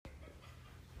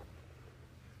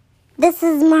This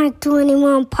is Mark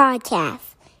 21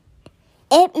 podcast.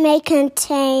 It may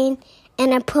contain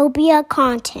inappropriate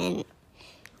content.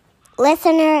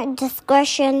 Listener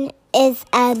discretion is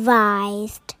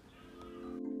advised.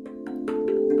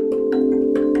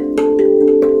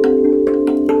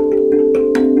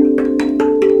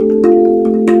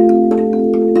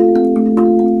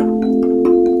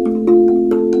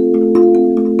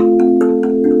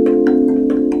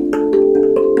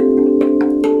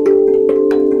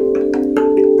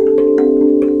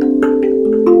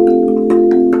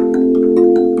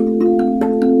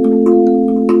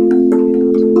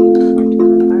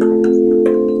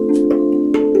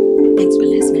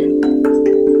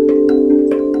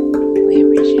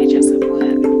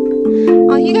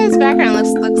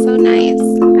 Looks so nice.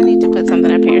 I need to put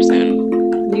something up here soon.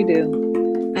 You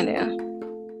do. I do.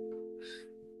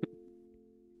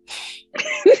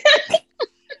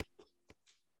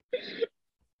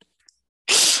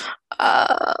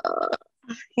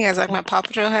 You guys like my Paw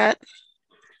Patrol hat?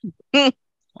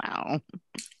 Wow.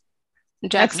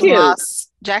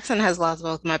 Jackson has lost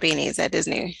both my beanies at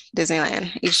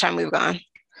Disneyland each time we've gone.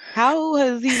 How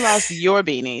has he lost your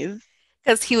beanies?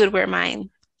 Because he would wear mine.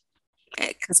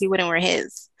 Because he wouldn't wear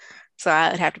his. So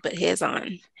I would have to put his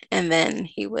on. And then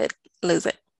he would lose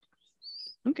it.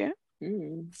 Okay.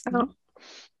 So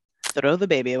throw the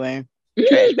baby away.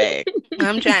 Trash bag.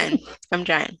 I'm trying.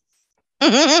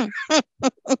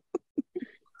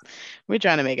 We're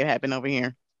trying to make it happen over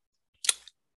here.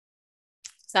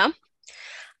 So,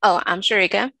 I'm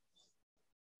Sharika.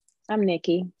 I'm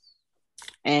Nikki.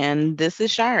 And this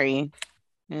is Shari.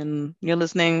 And you're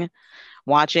listening,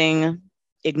 watching,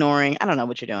 ignoring. I don't know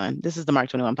what you're doing. This is the Mark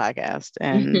 21 podcast.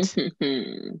 And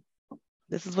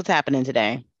this is what's happening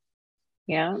today.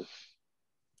 Yeah.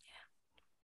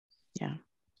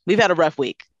 We've had a rough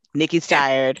week. Nikki's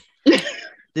tired.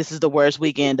 This is the worst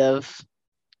weekend of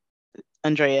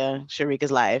Andrea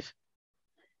Sharika's life.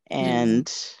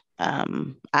 And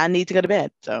I need to go to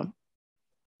bed. So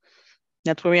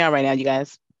that's where we are right now, you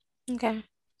guys. Okay.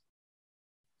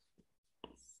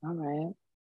 All right.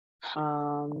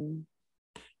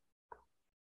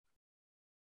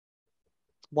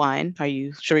 Wine. Are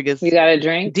you Sharika's? You got a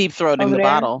drink? Deep throating the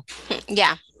bottle.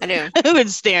 Yeah, I do. We're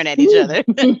just staring at each other.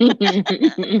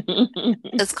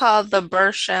 It's called the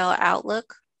Burchell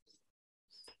Outlook.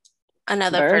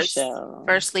 Another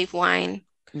first leaf wine.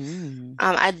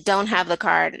 I don't have the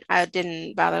card. I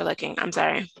didn't bother looking. I'm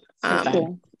sorry.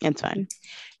 It's fine.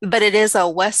 But it is a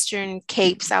Western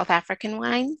Cape South African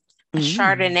wine. A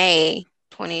Chardonnay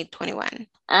 2021.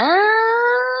 Okay.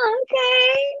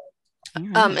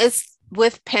 It's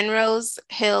with Penrose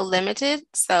Hill Limited.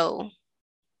 So,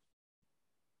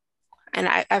 and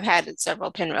I've had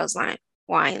several Penrose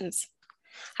wines.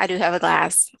 I do have a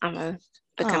glass. I'm going to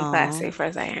become classy for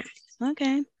a second.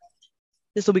 Okay.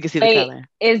 Just so we can see the color.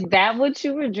 Is that what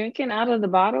you were drinking out of the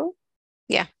bottle?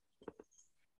 Yeah.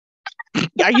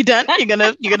 Are you done?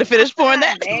 You're gonna finish pouring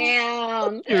that?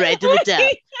 Damn. Right to the top.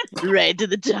 Right to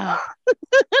the top.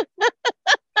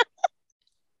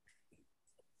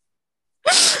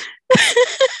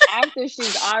 After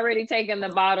she's already taken the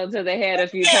bottle to the head a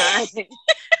few times.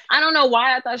 I don't know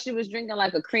why I thought she was drinking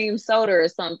like a cream soda or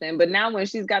something, but now when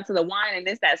she's got to the wine and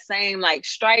it's that same like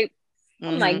stripe,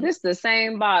 I'm like, this is the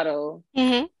same bottle.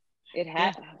 It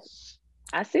has.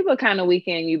 I see what kind of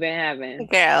weekend you've been having.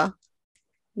 Girl,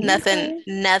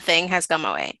 nothing has come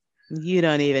my way. You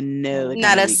don't even know.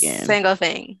 Not a single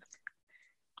thing.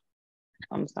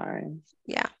 I'm sorry.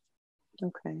 Yeah.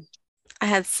 Okay. I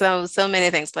had so many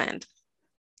things planned.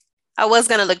 I was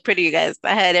going to look pretty, you guys.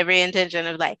 I had every intention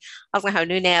of I was going to have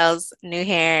new nails, new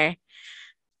hair.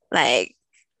 Like.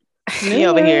 You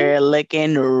over here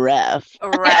looking rough.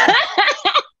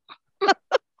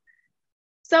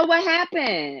 So what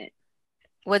happened?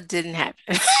 What didn't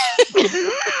happen?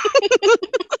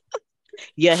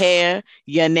 Your hair,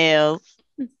 your nails.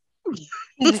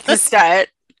 To start.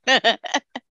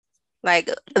 Like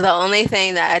the only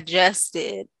thing that I just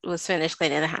did was finish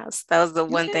cleaning the house. That was the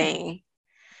one thing.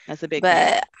 That's a big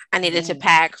But thing. I needed to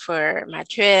pack for my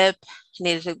trip.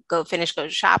 Needed to go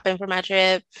shopping for my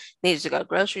trip. Needed to go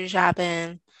grocery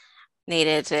shopping.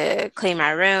 Needed to clean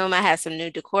my room. I had some new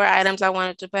decor items I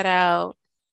wanted to put out.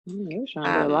 You're trying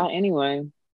to do a lot anyway.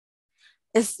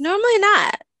 It's normally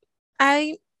not.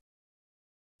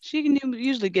 She can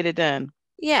usually get it done.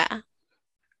 Yeah.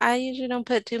 I usually don't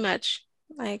put too much.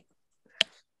 But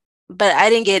I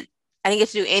didn't get to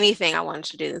do anything I wanted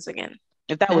to do this weekend.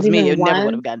 If that was me, it never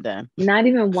would have gotten done. Not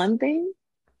even one thing?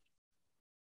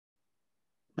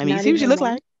 I mean, you see what she looks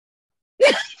like.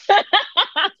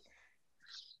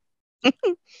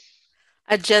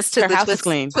 I just took Her the house is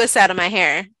clean. twist out of my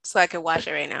hair so I can wash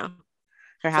it right now.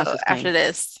 Her house So is after clean.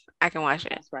 this, I can wash it.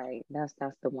 That's right. That's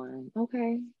the one.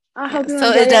 Okay. I Yeah, hope you so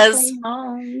enjoy it your does. clean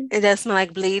home. It does smell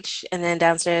like bleach, and then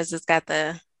downstairs it's got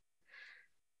the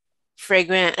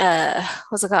fragrant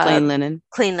what's it called? Clean linen.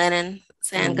 Clean linen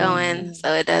scent going. Mhm.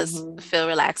 So it does Mhm. feel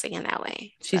relaxing in that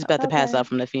way. So She's about to pass Okay. out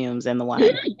from the fumes and the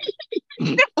wine.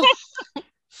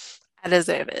 I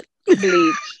deserve it.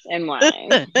 Bleach and wine.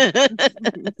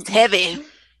 It's heavy.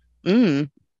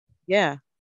 Yeah.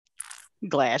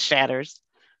 Glass shatters.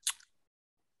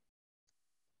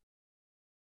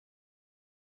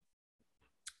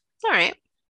 It's all right.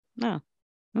 No.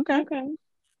 Okay.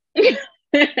 Okay.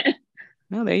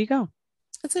 No, there you go.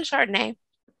 It's a Chardonnay.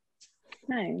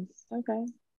 Nice. Okay.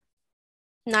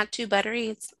 Not too buttery.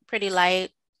 It's pretty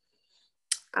light.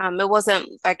 It wasn't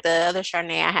like the other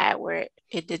Chardonnay I had where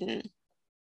it didn't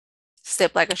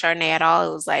sip like a Chardonnay at all.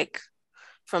 It was like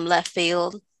from left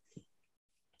field.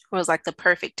 It was like the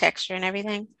perfect texture and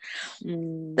everything.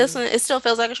 This one, it still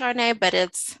feels like a Chardonnay, but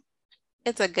it's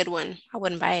a good one. I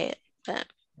wouldn't buy it, but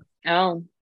Oh,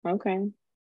 okay.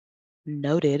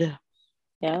 Noted.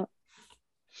 Yeah.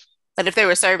 but if they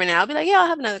were serving it, I'll be like, yeah, I'll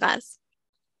have another glass.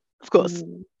 Of course.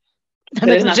 Mhm. I'm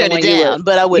not gonna shut it down,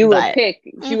 but I wouldn't buy it. pick.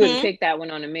 She wouldn't Mhm. pick that one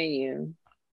on the menu.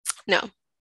 No.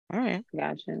 All right.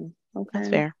 Gotcha. Okay. That's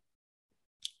fair.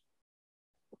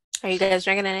 Are you guys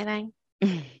drinking anything?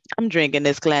 I'm drinking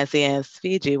this classy ass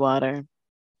Fiji water.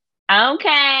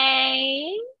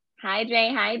 Okay.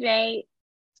 Hydrate.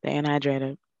 Staying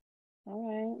hydrated.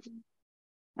 All right.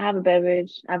 I have a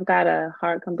beverage. I've got a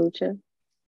hard kombucha.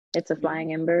 It's a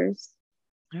Flying Embers.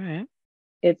 All right.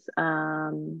 It's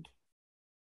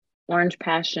orange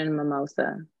passion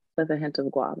mimosa with a hint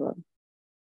of guava.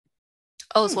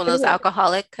 Oh, it's one of those pretty good.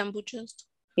 alcoholic kombuchas.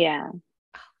 Yeah.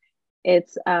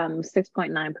 It's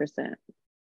 6.9%.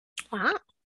 Wow.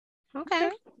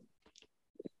 Okay.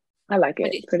 I like What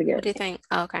it. do you, Pretty what good. do you think?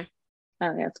 Oh, okay.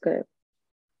 Oh, that's good.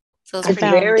 So it's I pretty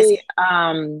found-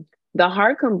 Very the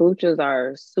hard kombuchas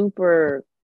are super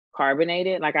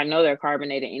carbonated. Like I know they're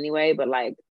carbonated anyway, but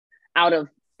like out of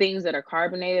things that are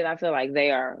carbonated, I feel like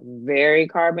they are very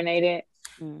carbonated.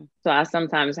 Mm. So I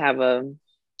sometimes have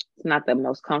it's not the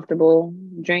most comfortable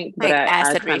drink, but like I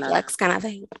acid kind of reflux kind of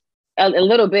thing. a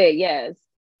little bit, yes.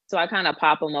 So I kind of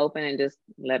pop them open and just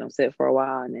let them sit for a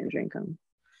while and then drink them.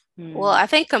 Well, I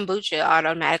think kombucha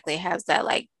automatically has that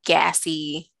like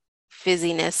gassy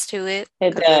fizziness to it.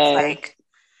 It 'Cause it's does. like,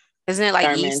 isn't it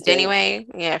like yeast Fermented. anyway?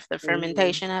 Yeah, for the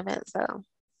fermentation of it. So,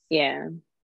 Yeah.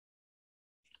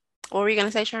 what were you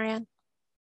gonna say, Sharian?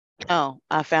 Oh,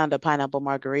 I found a pineapple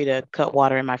margarita cut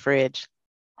water in my fridge.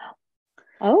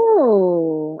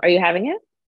 Oh, are you having it?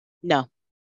 No,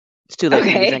 it's too late for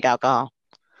me to Okay. drink alcohol.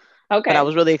 Okay. But I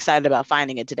was really excited about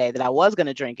finding it today that I was going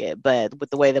to drink it. But with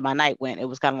the way that my night went, it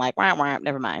was kind of like, wah, wah,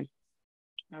 never mind.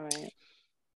 All right.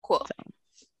 Cool.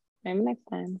 Maybe next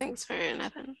time. Thanks for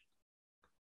nothing.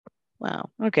 Wow.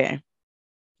 Okay.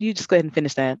 You just go ahead and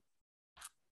finish that.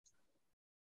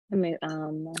 I mean,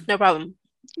 No problem.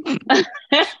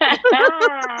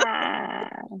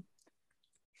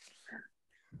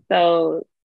 So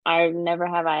I've never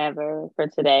have I ever for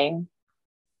today.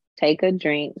 Take a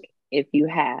drink if you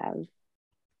have.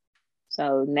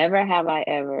 So never have I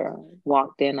ever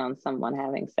walked in on someone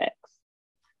having sex.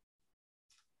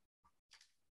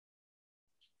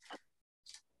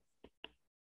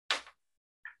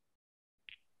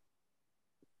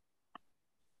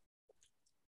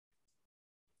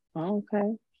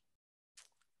 Okay.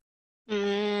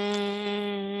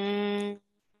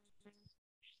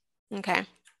 Okay.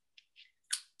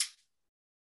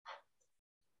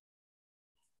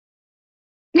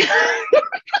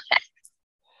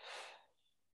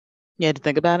 You had to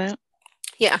think about it?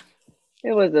 Yeah.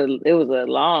 It was a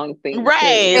long thing.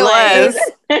 Right. It was.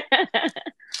 Too.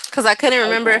 Because I couldn't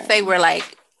remember if Okay. they were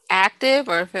like active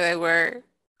or if they were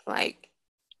like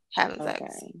having sex.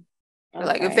 Okay. Or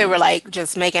like if they were like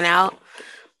just making out.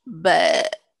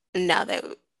 But no,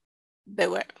 they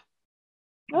were.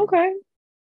 Okay.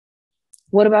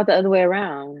 What about the other way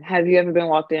around? Have you ever been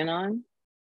walked in on?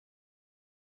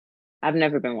 I've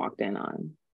never been walked in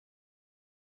on.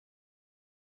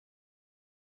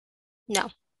 No.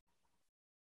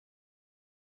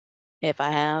 If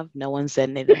I have, no one said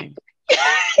anything.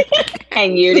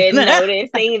 And you didn't notice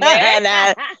either.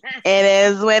 It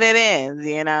is what it is,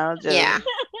 you know? Just Yeah.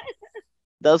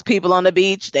 those people on the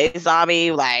beach, they saw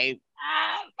me like,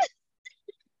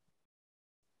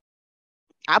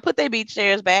 I put their beach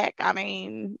chairs back. I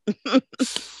mean,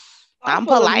 I'm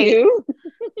polite. You.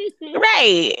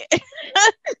 Right.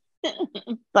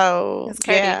 So, It's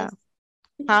yeah. courteous.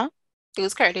 Huh? It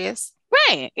was courteous.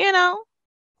 Right. You know.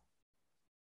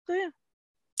 So, yeah.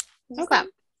 Okay.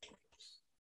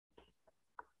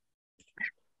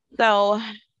 So,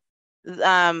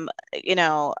 you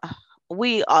know,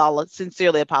 we all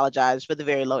sincerely apologize for the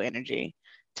very low energy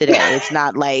today. It's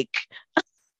not like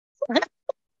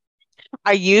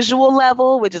our usual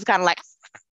level, which is kind of like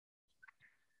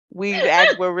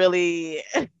we're really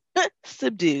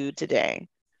subdued today.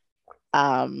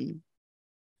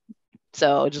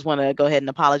 So just want to go ahead and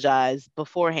apologize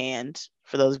beforehand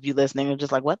for those of you listening. Who are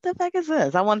just like, what the fuck is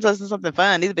this? I want to listen to something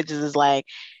fun. These bitches is like,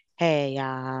 hey,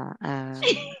 y'all.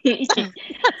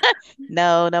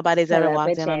 No, nobody's ever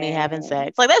walked in on me having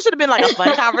sex. Like that should have been like a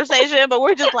fun conversation, but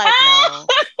we're just like, no.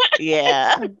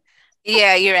 Yeah.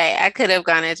 Yeah, you're right. I could have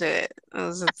gone into it.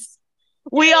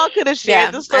 We all could have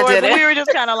shared the story, but we were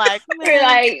just kind of like, we're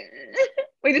like,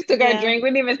 we just took our drink. We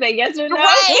didn't even say yes or no.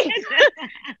 Right.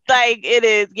 Like it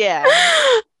is, yeah.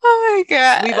 Oh my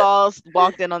God. We've all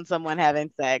walked in on someone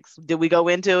having sex. Did we go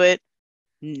into it?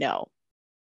 No.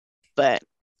 But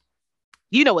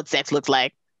you know what sex looks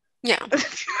like. Yeah.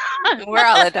 We're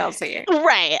all adults here.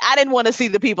 Right. I didn't want to see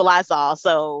the people I saw,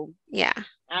 so yeah.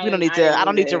 I don't need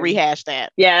to rehash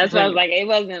that. Yeah, that's what I was like. It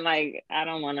wasn't like I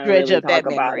don't want to really up talk that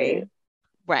about memory. it.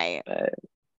 Right.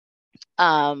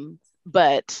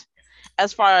 But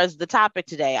as far as the topic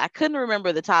today, I couldn't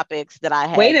remember the topics that I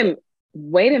had. Wait a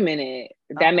minute.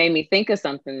 That made me think of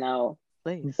something though.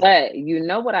 Please. But you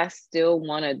know what I still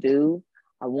want to do?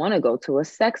 I want to go to a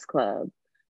sex club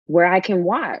where I can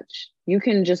watch. You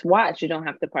can just watch. You don't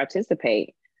have to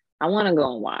participate. I want to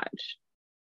go and watch.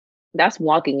 That's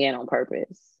walking in on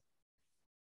purpose.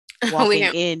 Walking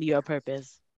in your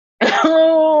purpose.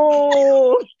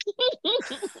 Oh.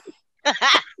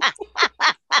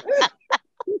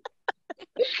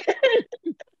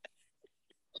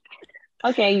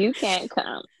 Okay, you can't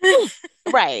come.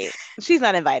 Right. She's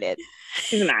not invited.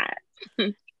 She's not.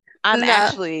 I'm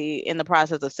actually in the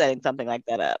process of setting something like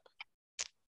that up.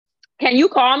 Can you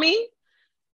call me?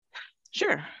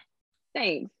 Sure.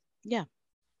 Thanks. Yeah.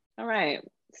 All right.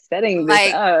 Setting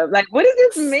this up. Like, what does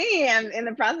this mean? I'm in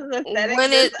the process of setting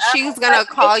this up. She's gonna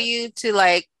call you to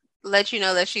like let you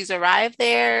know that she's arrived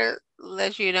there,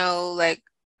 let you know like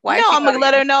why. No, I'm gonna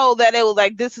let her know that it was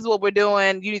like this is what we're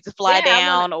doing. You need to fly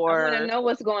down, or I want to know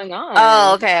what's going on.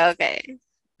 Oh, okay.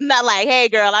 Not like, hey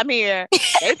girl, I'm here.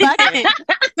 They fucking.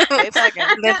 They're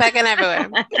fucking everywhere.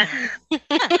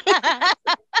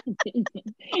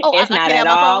 It's not at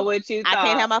all what you thought. I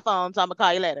can't have my phone, so I'm gonna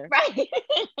call you later. Right.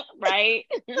 Right.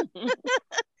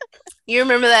 You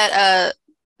remember that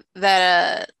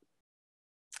that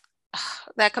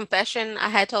confession I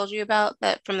had told you about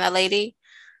that from that lady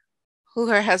who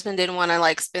her husband didn't want to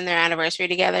like spend their anniversary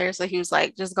together, so he was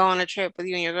like, just go on a trip with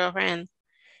you and your girlfriend,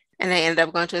 and they ended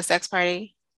up going to a sex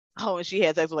party. Oh, and she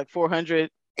had sex with like 400.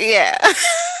 Yeah.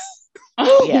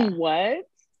 Yeah. What?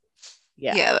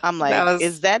 Yeah. I'm like,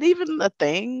 is that even a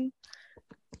thing?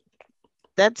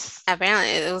 That's apparently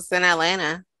it was in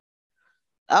Atlanta.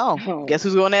 Oh, guess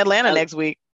who's going to Atlanta next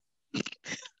week? I'm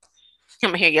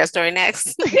gonna hear your story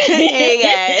next. Hey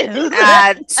guys,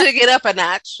 I took it up a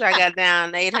notch. I got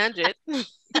down 800. Blah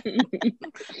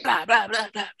blah blah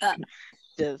blah blah.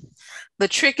 Just the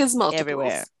trick is multiples.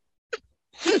 Everywhere.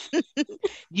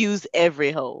 Use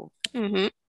every hole. Mm-hmm.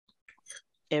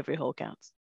 Every hole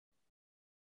counts.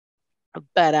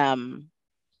 But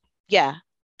yeah.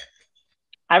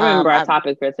 I remember our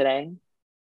topic for today.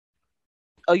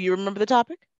 Oh, you remember the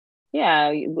topic?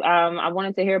 Yeah. I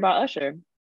wanted to hear about Usher.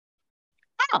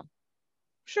 Oh,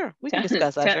 sure. We can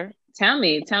discuss Usher. Tell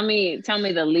me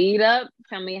the lead up.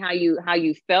 Tell me how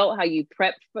you felt, how you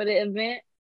prepped for the event,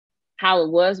 how it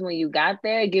was when you got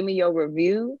there. Give me your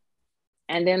review,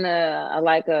 and then a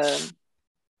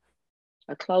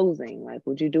closing. Like,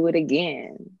 would you do it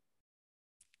again?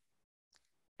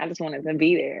 I just wanted to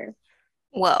be there.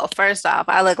 Well, first off,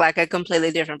 I look like a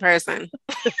completely different person.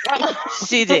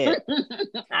 She did.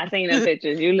 I seen the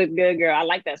pictures. You look good, girl. I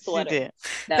like that sweater. She did.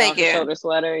 That Thank you. shoulder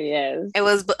sweater. Yes. It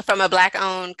was from a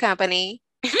Black-owned company.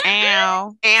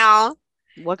 Ow. Ow.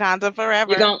 Wakanda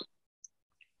forever.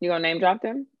 You gonna name drop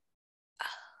them?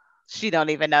 She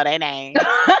don't even know their name.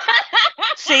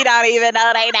 She don't even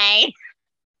know their name.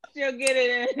 She'll get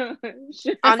it in.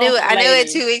 I knew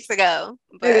it 2 weeks ago.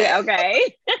 But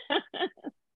okay.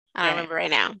 I don't remember right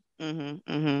now.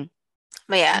 Mm-hmm. Mm-hmm.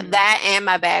 But yeah, that and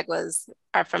my bag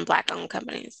are from Black-owned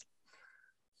companies.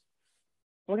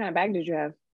 What kind of bag did you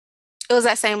have? It was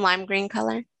that same lime green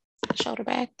color shoulder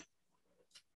bag.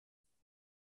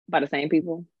 By the same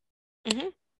people? Mm-hmm.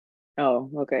 Oh,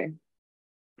 okay.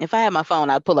 If I had my phone,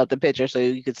 I'd pull up the picture so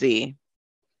you could see.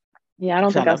 Yeah, I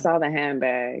don't think I saw the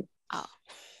handbag. Oh.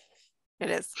 It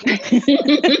is.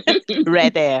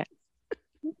 Right there.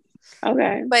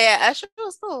 Okay. But yeah, Usher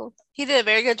was cool. He did a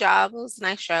very good job. It was a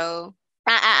nice show.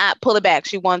 Pull it back.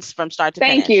 She wants from start to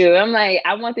Thank finish. you. I'm like,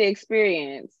 I want the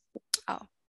experience. Oh,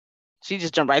 She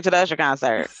just jumped right to the Usher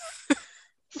concert.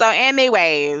 So,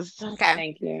 anyways, okay.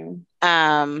 Thank you.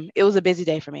 it was a busy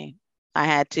day for me. I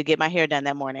had to get my hair done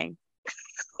that morning.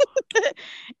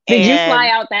 Did you fly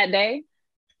And out that day?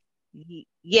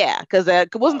 yeah, because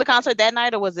wasn't the Okay. concert that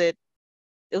night or was it?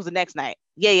 It was the next night.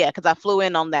 Yeah, because I flew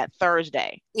in on that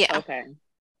Thursday. Yeah. Okay.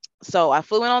 So I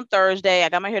flew in on Thursday. I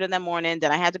got my hair done that morning.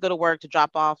 Then I had to go to work to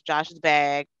drop off Josh's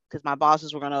bag because my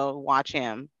bosses were gonna watch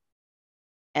him.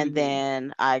 And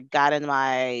then I got in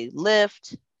my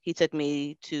Lyft. He took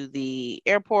me to the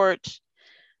airport.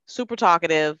 Super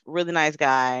talkative, really nice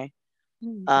guy.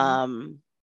 Get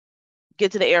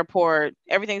to the airport.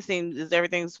 Everything's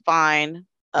fine.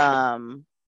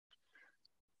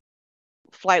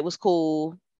 Flight was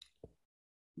cool.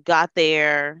 Got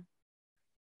there,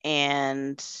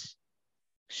 and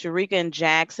Sharika and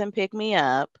Jackson picked me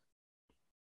up.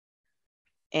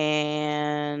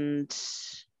 And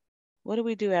what did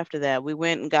we do after that? We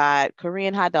went and got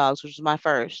Korean hot dogs, which was my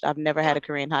first. I've never had a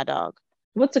Korean hot dog.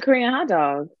 What's a Korean hot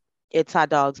dog? It's hot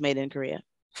dogs made in Korea.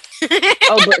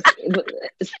 Oh, but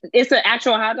it's an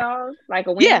actual hot dog, like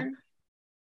a wiener? Yeah.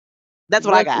 That's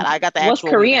what I got. I got the What's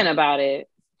actual Korean wiener. about it?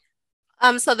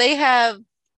 So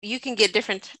you can get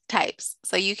different types.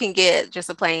 So you can get just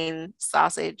a plain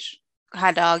sausage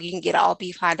hot dog. You can get an all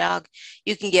beef hot dog.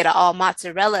 You can get an all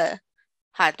mozzarella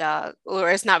hot dog, or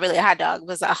it's not really a hot dog, it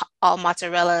was a all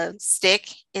mozzarella stick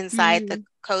inside the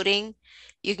coating.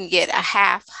 You can get a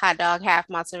half hot dog, half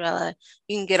mozzarella.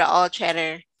 You can get an all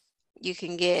cheddar. You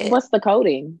can get What's the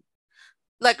coating?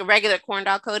 like a regular corn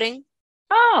dog coating.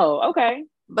 Oh, okay.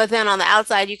 But then on the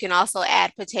outside, you can also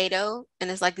add potato,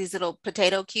 and it's like these little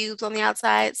potato cubes on the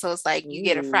outside. So it's like you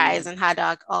get a fries and hot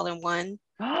dog all in one.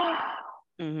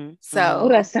 So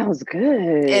that sounds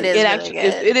good. it is really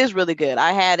good. It is really good.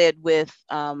 I had it with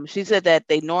she said that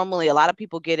they normally a lot of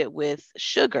people get it with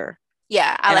sugar.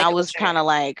 Yeah, I was kind of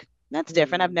like, that's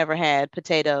different. I've never had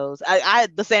potatoes. I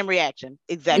had the same reaction,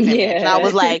 exact same reaction. I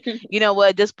was like, you know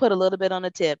what? Just put a little bit on the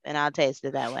tip and I'll taste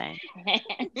it that way.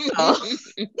 So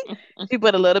she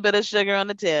put a little bit of sugar on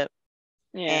the tip,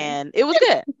 and it was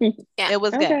good. Yeah, it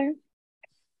was good.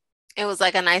 It was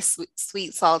like a nice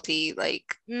sweet salty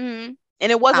like.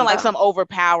 And it wasn't like some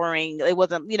overpowering. It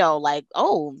wasn't, like,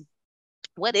 oh,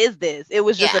 what is this? It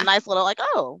was just a nice little like,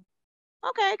 oh,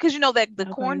 okay, because that the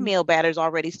cornmeal batter is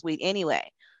already sweet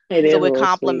anyway. So it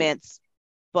complements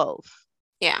both.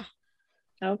 Yeah.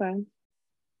 Okay.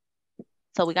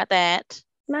 So we got that.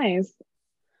 Nice.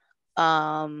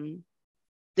 Then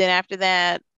after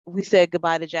that, we said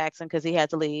goodbye to Jackson because he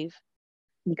had to leave.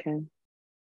 Okay.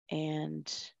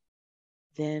 And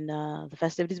then the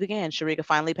festivities began. Sharika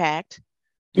finally packed.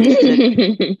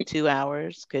 It took 2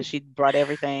 hours because she brought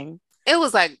everything. It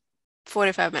was like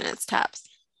 45 minutes tops.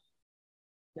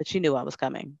 But she knew I was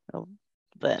coming.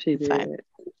 But she it's did. fine.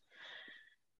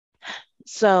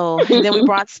 So then we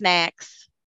brought snacks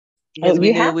because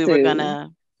we knew we were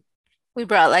gonna. We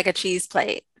brought like a cheese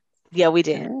plate. Yeah, we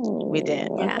did. We did.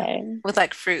 Yeah, okay. With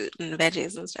like fruit and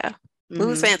veggies and stuff. We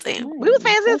was fancy. We was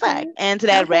fancy as heck. And to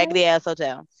that raggedy ass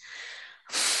hotel.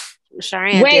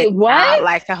 Sharian did not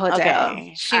like the hotel.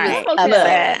 Okay. She was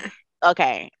upset.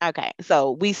 Okay.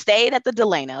 So we stayed at the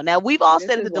Delano. Now we've all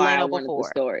stayed at the Delano before.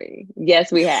 Story.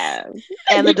 Yes, we have.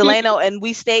 And the Delano, and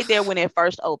we stayed there when it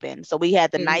first opened. So we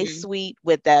had the nice suite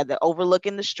with the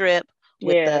overlooking the strip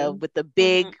with the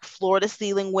big floor to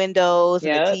ceiling windows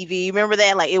and the TV. Remember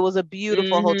that? Like it was a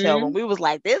beautiful hotel room. We was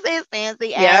like, this is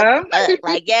fancy as fuck.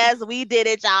 Like, yes, we did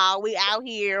it, y'all. We out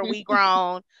here, we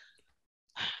grown.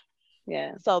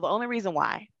 Yeah. So the only reason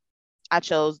why I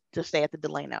chose to stay at the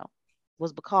Delano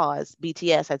was because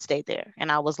BTS had stayed there.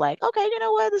 And I was like, okay, you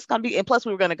know what? This is going to be, and plus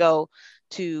we were going to go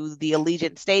to the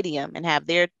Allegiant Stadium and have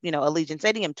their, Allegiant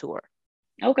Stadium tour.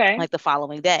 Okay. Like the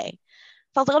following day.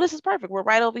 So I was like, oh, this is perfect. We're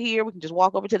right over here. We can just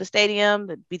walk over to the stadium.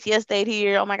 The BTS stayed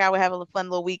here. Oh my God, we're having a fun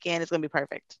little weekend. It's going to be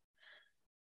perfect.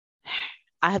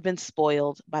 I have been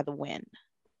spoiled by the win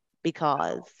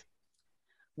because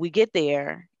we get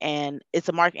there and it's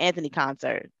a Mark Anthony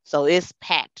concert. So it's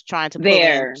packed trying to pull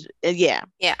in. Yeah.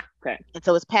 Okay. And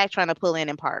so it's packed trying to pull in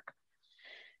and park.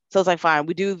 So it's like, fine,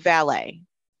 we do valet.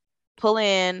 Pull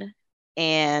in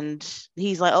and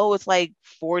he's like, oh, it's like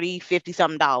 $40, $50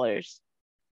 something.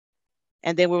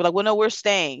 And then we were like, well, no, we're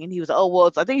staying. And he was like, oh,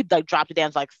 well, I think he like dropped it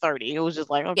down to like 30. It was just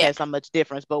like, okay, it's not much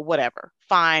difference, but whatever.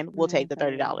 Fine, we'll take the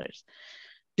 $30.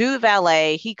 Do the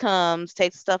valet. He comes,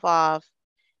 takes the stuff off.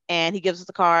 And he gives us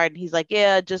the card. And he's like,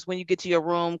 yeah, just when you get to your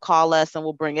room, call us and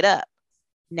we'll bring it up.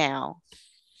 Now,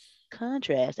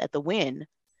 contrast at the Wynn,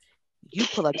 you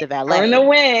pull up to Or in the valet.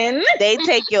 Wynn. They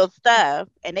take your stuff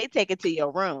and they take it to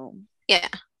your room. Yeah.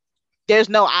 There's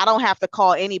no, I don't have to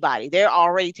call anybody. They're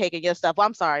already taking your stuff. Well,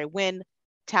 I'm sorry, Wynn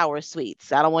Tower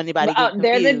Suites. I don't want anybody to get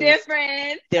confused. There's a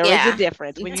difference. There is Yeah. a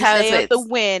difference. When you Tower stay at the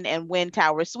Suites. Wynn and Wynn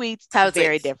Tower Suites, Tower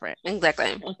very Suites. different.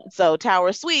 Exactly. So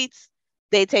Tower Suites,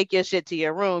 they take your shit to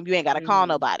your room. You ain't got to call Mhm.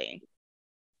 nobody.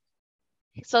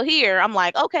 So here, I'm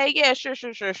like, okay, yeah, sure.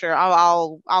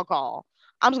 I'll call.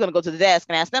 I'm just gonna go to the desk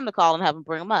and ask them to call and have them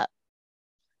bring them up.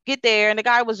 Get there, and the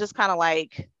guy was just kind of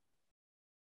like,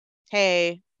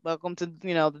 hey, welcome to,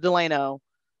 the Delano.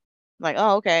 I'm like,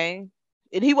 oh, okay.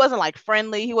 And he wasn't like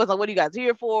friendly. He wasn't like, what are you guys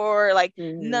here for? Like,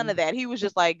 none of that. He was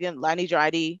just like, I need your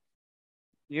ID.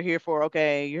 You're here for,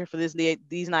 okay. You're here for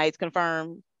these nights,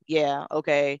 confirm. Yeah,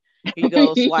 okay. Here you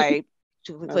go, swipe.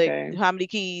 Click. Okay. How many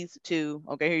keys? 2.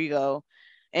 Okay, here you go.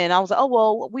 And I was like, oh,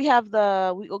 well, we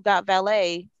got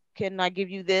valet. Can I give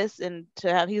you this? And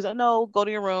to have, he's like, no, go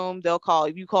to your room. They'll call.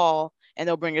 You call and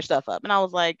they'll bring your stuff up. And I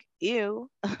was like, ew.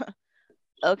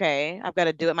 Okay, I've got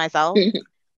to do it myself.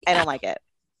 I don't like it.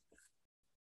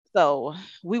 So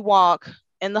we walk,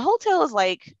 and the hotel is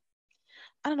like,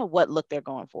 I don't know what look they're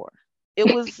going for.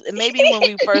 It was maybe when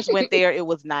we first went there, it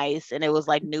was nice and it was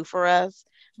like new for us,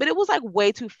 but it was like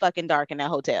way too fucking dark in that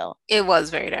hotel. It was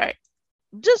very dark.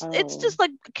 It's just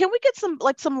like, can we get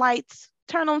some lights?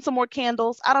 Turn on some more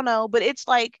candles. I don't know, but it's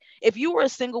like if you were a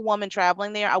single woman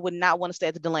traveling there, I would not want to stay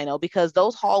at the Delano because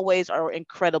those hallways are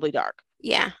incredibly dark.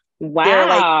 Yeah. Wow. They're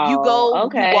like, you go,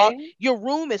 okay. you walk, your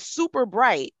room is super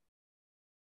bright.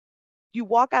 You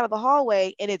walk out of the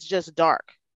hallway and it's just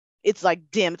dark. It's like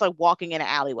dim. It's like walking in an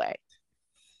alleyway.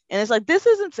 And it's like, this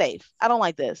isn't safe. I don't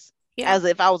like this. Yeah. As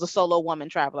if I was a solo woman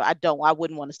traveler. I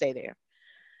wouldn't want to stay there.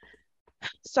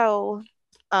 So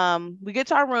we get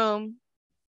to our room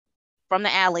from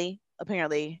the alley,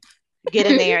 apparently. Get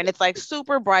in there and it's like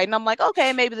super bright. And I'm like,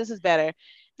 okay, maybe this is better.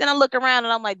 Then I look around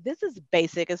and I'm like, this is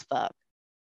basic as fuck.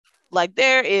 Like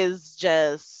there is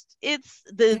just, it's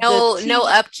no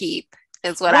upkeep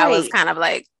is what I was kind of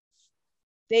like.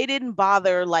 They didn't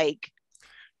bother like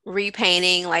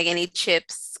repainting like any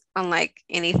chips on like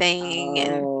anything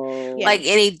and Yeah. like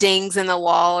any dings in the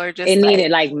wall or just it needed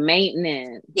like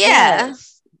maintenance. Yeah.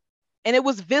 Yes. And it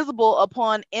was visible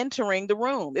upon entering the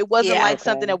room. It wasn't like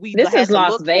something that we this had is to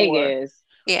Las look Vegas.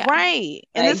 for. Yeah. Right.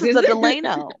 And Like, this is the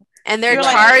Delano. And they're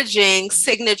charging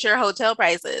signature hotel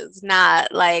prices,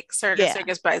 not like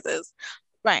circus prices.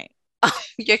 Right.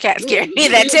 Your cat scared me.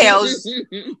 That tails.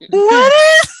 What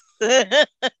is?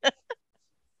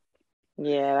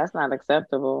 Yeah, that's not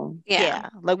acceptable. Yeah.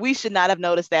 Like we should not have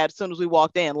noticed that as soon as we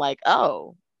walked in. Like,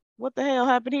 oh, what the hell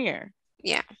happened here?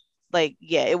 Yeah. Like,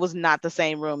 yeah, it was not the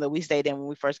same room that we stayed in when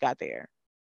we first got there.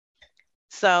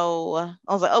 So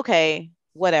I was like, okay,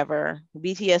 whatever.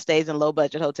 BTS stays in low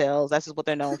budget hotels. That's just what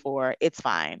they're known for. It's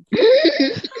fine.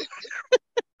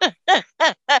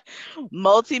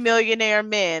 Multi-millionaire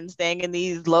men staying in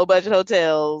these low budget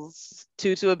hotels,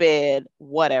 2 to a bed,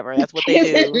 whatever. That's what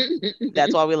they do.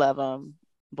 That's why we love them.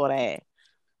 But hey.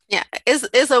 Yeah, it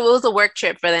was a work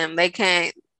trip for them. They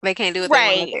can't do it.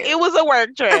 Right. It was a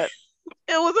work trip.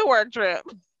 It was a work trip.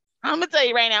 I'm gonna tell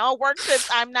you right now, on work trips,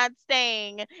 I'm not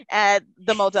staying at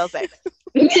the Motel 6.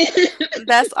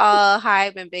 That's all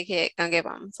Hype and Big Hit gonna give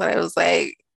them. So it was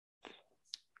like,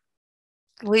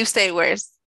 we've stayed worse.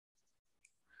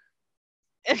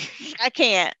 I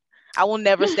can't. I will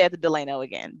never stay at the Delano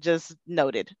again. Just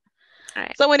noted. All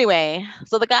right. So anyway,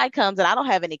 so the guy comes and I don't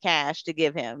have any cash to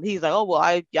give him. He's like, oh, well,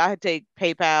 I take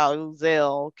PayPal,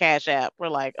 Zelle, Cash App. We're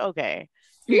like, okay,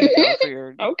 here you go for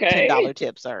your $10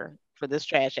 tip, sir, for this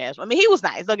trash ass. I mean, he was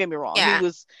nice. Don't get me wrong. Yeah.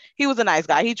 He was a nice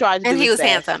guy. He tried to do his best. And he was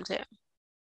handsome too.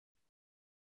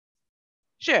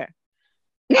 Sure.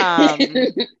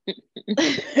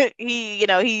 He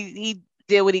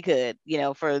did what he could,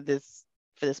 for this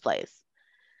place.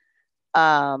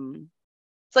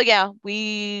 So yeah,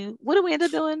 what did we end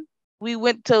up doing?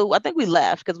 I think we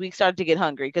left because we started to get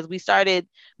hungry because we started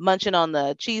munching on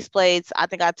the cheese plates. I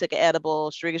think I took an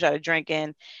edible, Shrika started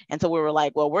drinking. And so we were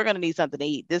like, well, we're going to need something to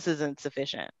eat. This isn't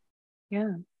sufficient.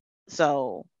 Yeah.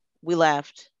 So we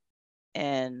left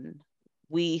and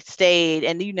we stayed.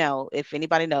 And if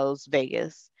anybody knows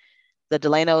Vegas, the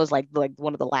Delano is like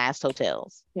one of the last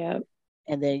hotels. Yeah.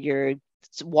 And then you're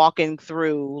walking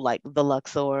through like the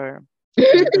Luxor,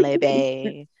 Mandalay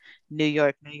Bay, New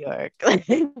York.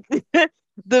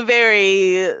 the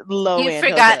very low You end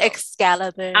forgot hotel.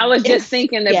 Excalibur. I was just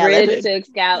thinking the bridge to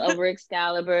Excalibur.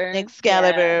 Excalibur.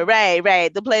 Excalibur,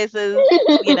 right. The places,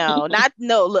 not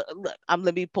no. Look.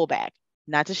 Let me pull back.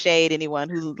 Not to shade anyone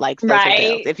who likes those hotels.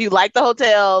 Right. If you like the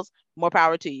hotels, more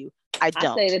power to you. I I stayed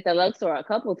don't. at the Luxor a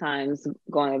couple times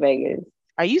going to Vegas.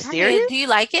 Are you serious? Do you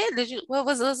like it? What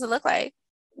does it look like?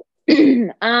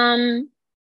 I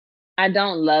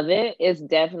don't love it. It's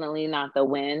definitely not the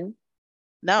Wynn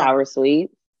No. Tower Suite.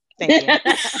 Thank you.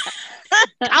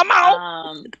 Come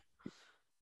on.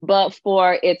 But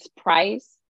for its price,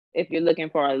 if you're looking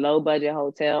for a low budget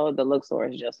hotel, the Luxor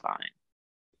is just fine.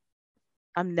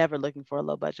 I'm never looking for a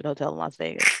low budget hotel in Las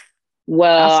Vegas.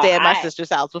 Well, I'll stay at my sister's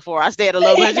house before I stay at a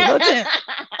low budget hotel.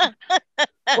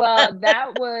 Well,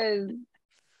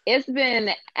 it's been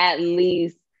at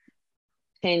least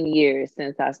 10 years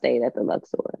since I stayed at the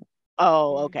Luxor.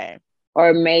 Oh, okay.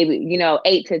 Or maybe,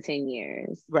 8 to 10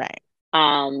 years. Right.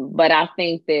 But I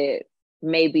think that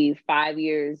maybe 5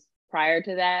 years prior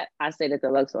to that, I stayed at the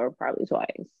Luxor probably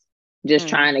twice. Just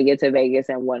trying to get to Vegas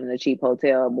and wanting a cheap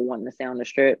hotel, but wanting to stay on the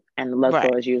strip. And the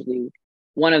Luxor is usually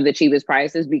one of the cheapest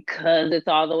prices because it's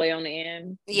all the way on the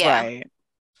end. Yeah. Right.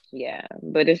 Yeah.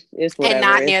 But it's whatever. And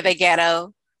not near the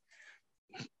ghetto.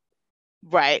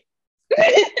 Right.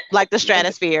 Like the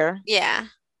Stratosphere. Yeah.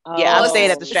 Yeah, I've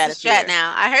stayed at the Stratosphere. Strat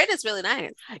now. I heard it's really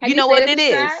nice. You know what it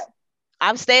is?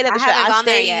 I've stayed at the Strat. I haven't gone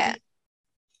there yet.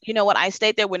 You know what? I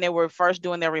stayed there when they were first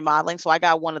doing their remodeling. So I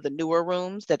got one of the newer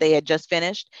rooms that they had just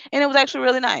finished. And it was actually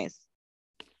really nice.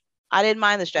 I didn't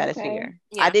mind the Stratosphere. Okay.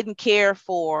 Yeah. I didn't care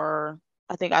for,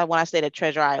 when I stayed at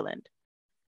Treasure Island.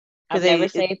 I've never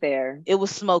stayed there. It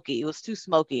was smoky. It was too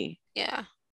smoky. Yeah.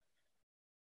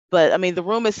 But I mean, the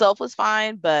room itself was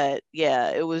fine, but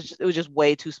yeah, it was just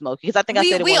way too smoky. Because I think I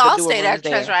stayed at we one of all the newer stayed rooms at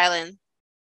Treasure Island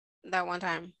that one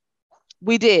time.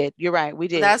 We did. You're right. We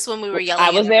did. That's when we were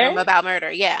yelling in the room about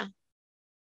murder. Yeah.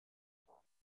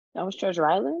 That was Treasure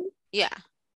Island? Yeah.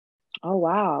 Oh,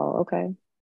 wow. Okay.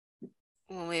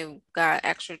 When we got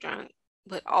extra drunk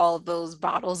with all those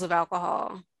bottles of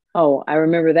alcohol. Oh, I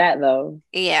remember that though.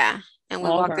 Yeah. And we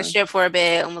walked the strip for a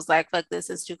bit and was like, fuck this,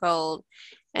 it's too cold.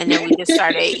 And then we just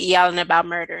started yelling about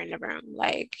murder in the room.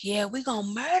 Like, yeah, we gonna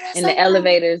murder in the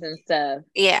elevators and stuff.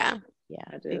 Yeah.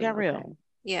 Yeah. It got real.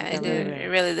 Yeah, it did. It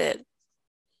really did.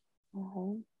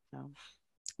 We're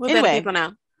better people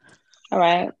now. All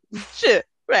right. Shit.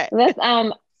 Right. Let's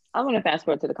I'm gonna fast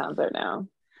forward to the concert now.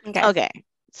 Okay.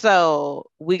 So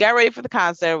we got ready for the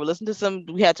concert. We listened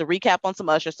to we had to recap on some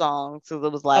Usher songs. So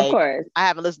it was like, of course, I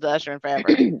haven't listened to Usher in forever.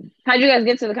 How'd you guys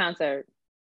get to the concert?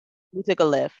 We took a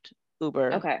Lyft,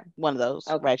 Uber. Okay. One of those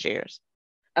ride shares.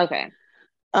 Okay.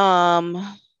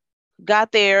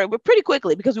 Got there pretty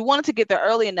quickly because we wanted to get there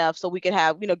early enough so we could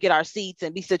have, get our seats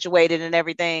and be situated and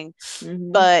everything.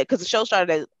 Mm-hmm. But because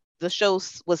the show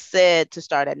was said to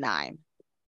start at 9.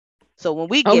 So when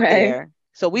we get there,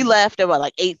 so we left at about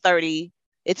like 8:30.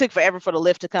 It took forever for the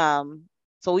lift to come.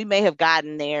 So we may have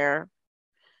gotten there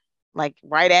like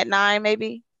right at 9,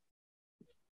 maybe.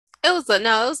 It was like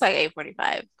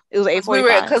 8:45. It was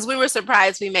 8:45. Because we were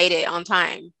surprised we made it on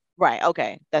time. Right.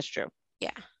 Okay. That's true.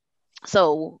 Yeah.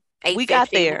 So we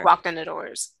got there. We walked in the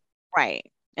doors. Right.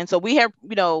 And so we have,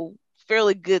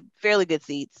 fairly good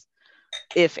seats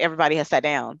if everybody has sat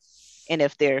down and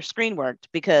if their screen worked,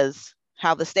 because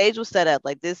how the stage was set up,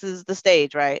 like this is the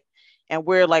stage, right? And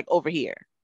we're like over here.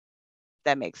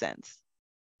 That makes sense.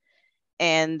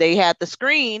 And they had the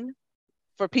screen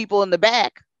for people in the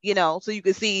back, so you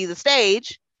could see the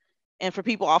stage, and for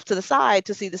people off to the side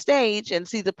to see the stage and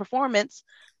see the performance.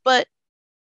 But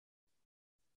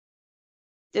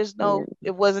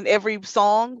every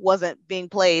song wasn't being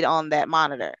played on that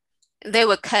monitor. They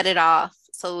would cut it off,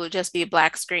 so it would just be a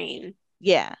black screen.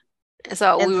 Yeah.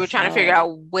 So we were trying to figure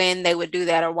out when they would do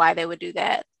that or why they would do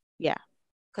that. Yeah.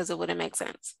 Because it wouldn't make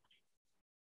sense.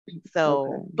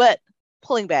 So, but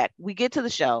pulling back, we get to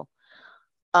the show.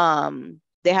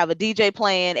 They have a DJ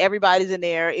playing. Everybody's in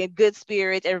there in good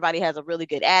spirits. Everybody has a really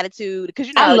good attitude. Because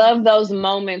I love those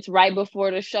moments right before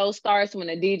the show starts when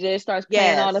the DJ starts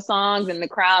playing all the songs and the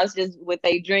crowd's just with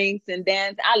their drinks and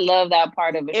dance. I love that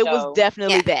part of the show. It was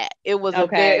definitely that. It was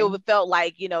it felt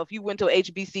like, if you went to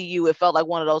HBCU, it felt like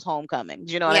one of those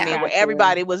homecomings. You know what I mean? Where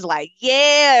everybody was like,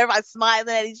 yeah, everybody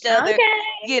smiling at each other.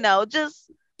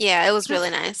 Just it was really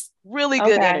nice. Really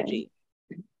good energy.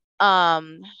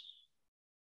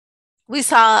 We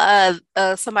saw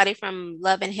somebody from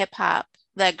Love and Hip Hop.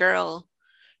 That girl,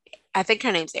 I think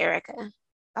her name's Erica.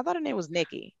 I thought her name was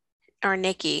Nikki. Or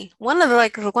Nikki. One of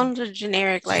the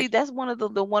generic that's one of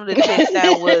the chicks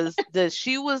that was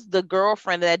she was the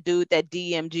girlfriend of that dude that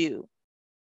DM'd you.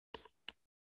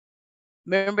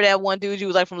 Remember that one dude you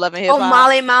was like from Love and Hip Oh, Hop?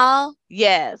 Molly Mall.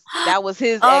 Yes, that was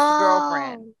his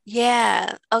ex-girlfriend. Oh,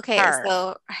 yeah. Okay, Her.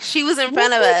 so she was in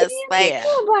front What of was us. he Like Yeah.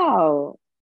 about?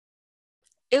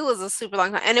 it was a super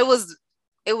long time, and it was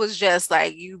just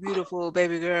like you beautiful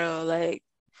baby girl. Like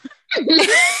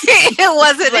it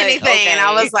wasn't Like, anything, and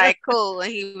I okay. was like, cool.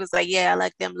 And he was like, yeah, I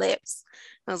like them lips.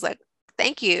 I was like,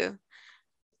 thank you,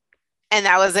 and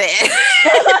that was it.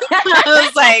 I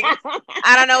was like,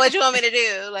 I don't know what you want me to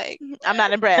do. Like, I'm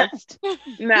not impressed.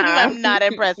 No. I'm not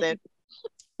impressive.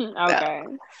 Okay.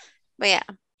 but yeah,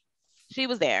 She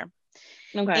was there.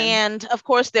 Okay. And of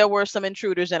course, there were some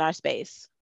intruders in our space.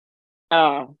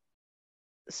 Oh.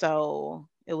 So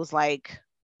it was like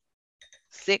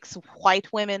 6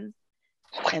 white women,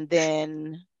 and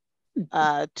then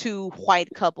 2 white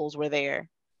couples were there.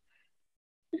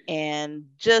 And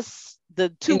just the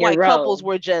 2 In your white couples row.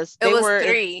 were just, it they was were in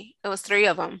three. It was three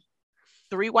of them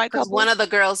 3 white because couples. one of the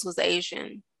girls was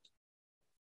Asian.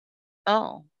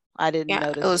 Oh, I didn't Yeah,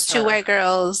 it notice was 2 her. white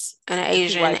girls and an And 2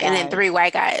 Asian, white and then guys. 3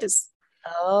 white guys.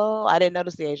 Oh, I didn't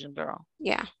notice the Asian girl.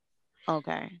 Yeah,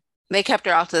 Okay. they kept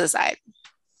her off to the side.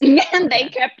 And they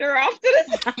kept her off to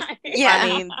the side. Yeah. I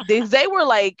mean, they were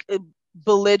like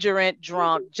belligerent,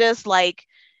 drunk, just like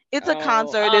it's a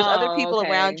concert. There's other people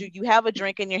around Okay. you. You have a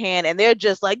drink in your hand, and they're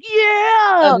just like,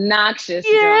 yeah, Obnoxious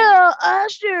drunk. yeah,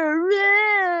 Usher.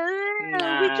 We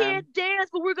Nah. can't dance,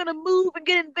 but we're gonna move and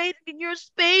get invaded in your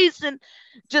space, and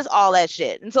just all that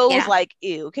shit. And so it was Yeah. like,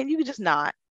 ew, can you just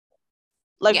not?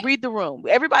 Like, Yeah. read the room.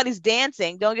 Everybody's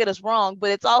dancing. Don't get us wrong, but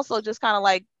it's also just kind of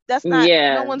like that's not.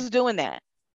 Yeah. No one's doing that.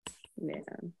 Yeah.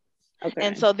 Okay.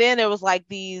 And so then there was like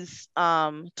these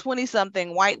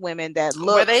 20-something white women that Were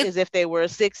looked they? as if they were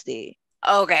 60.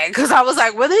 Okay, because I was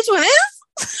like, were they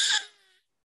twins?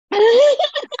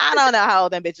 I don't know how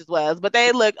old them bitches was, but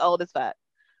they look old as fuck.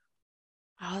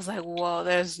 I was like, whoa,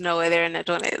 there's no way they're in their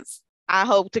 20s. I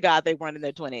hope to God they weren't in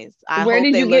their 20s. I Where hope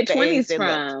did they you looked get the age 20s they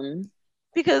looked. from?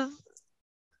 Because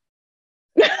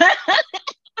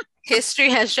History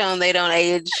has shown they don't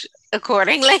age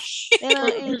accordingly. they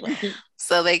don't age well.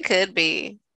 So they could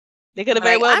be. They could have Like,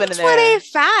 very well I'm been in there.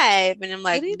 25. And I'm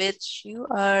like, It is- bitch, you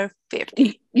are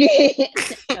 50.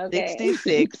 Okay.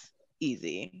 66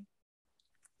 easy.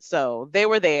 So they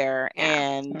were there, Yeah.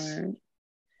 and Alright.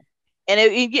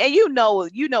 and you know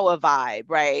a vibe,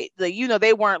 right?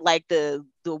 They weren't like the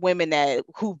women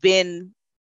who've been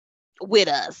with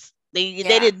us.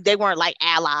 They weren't like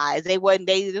allies. There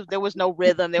was no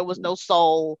rhythm, there was no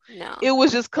soul. No. It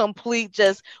was just complete,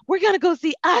 just we're gonna go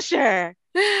see Usher.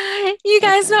 You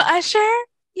guys know Usher?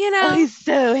 You know? Oh, he's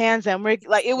so handsome. It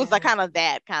was Yeah. like kind of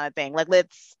that kind of thing. Like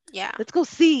let's go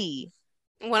see.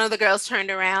 One of the girls turned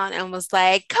around and was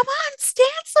like, come on,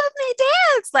 dance with me,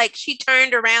 dance. Like she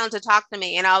turned around to talk to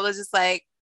me, and I was just like,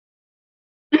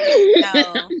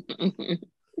 no.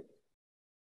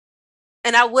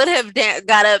 And I would have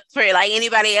got up for like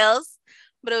anybody else,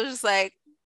 but it was just like,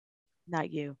 Not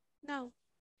you. no,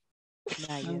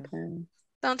 Not you. Okay.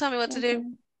 don't tell me what to do.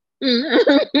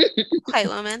 Okay. White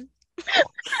woman.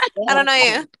 I don't know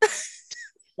you.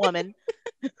 Woman.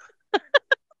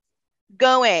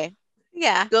 Go away.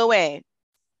 Yeah. Go away.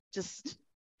 Just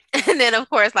And then, of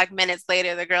course, like minutes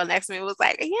later, the girl next to me was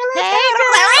like, yeah, let's hey, go.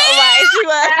 girl. Right. She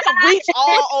was reach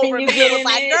all over You me. get It was in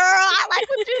like, it? girl, I like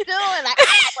what you're doing. Like, I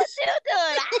like what you're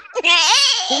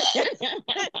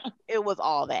doing. It was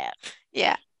all that.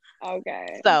 Yeah.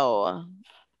 Okay. So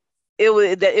it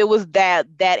was that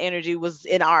energy was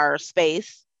in our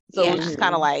space. So it was just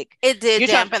kind of like it did you're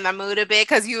dampen the mood a bit,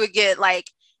 because you would get like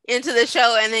into the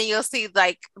show and then you'll see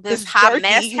like this This hot jerky.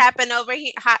 mess happening over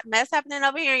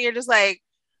here, and you're just like,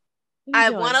 I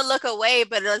want to look away,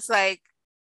 but it's like,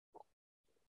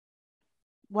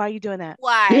 why are you doing that?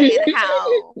 why and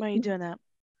how? Why are you doing that?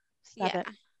 Stop Yeah. it.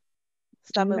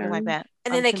 Stop moving like that.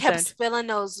 And then I'm they concerned. kept spilling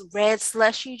those red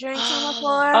slushy drinks on the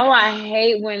floor. Oh, I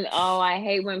hate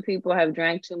when people have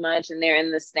drank too much and they're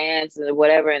in the stands or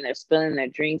whatever and they're spilling their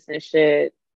drinks and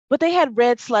shit. But they had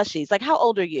red slushies. Like, how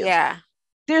old are you? Yeah.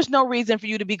 There's no reason for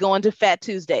you to be going to Fat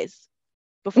Tuesdays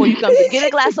before you come to get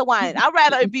a glass of wine. I'd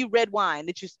rather it be red wine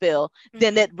that you spill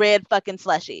than that red fucking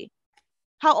slushie.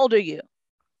 How old are you?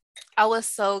 I was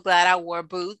so glad I wore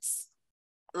boots,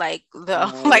 like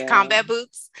combat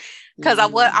boots, because I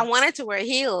wanted to wear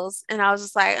heels, and I was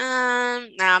just like,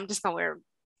 nah, I'm just gonna wear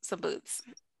some boots.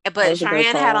 But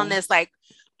Cheyenne had on this like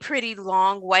pretty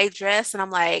long white dress, and I'm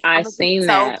like, I seen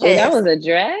that. So oh, that was a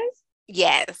dress?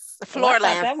 Yes, floor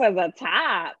length. That was a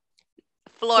top.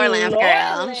 Floor length,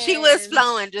 girl. She was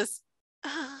flowing just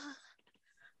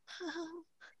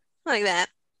like that.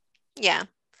 Yeah.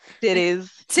 Titties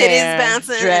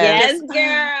bouncing. dress. Yes,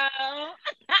 girl.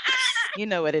 You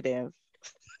know what it is.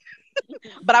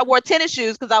 But I wore tennis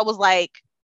shoes because I was like,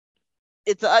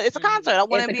 it's a concert. I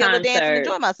want It's to a be able to dance and concert.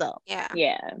 enjoy myself. Yeah.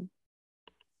 Yeah.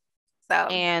 So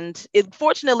And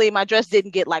fortunately my dress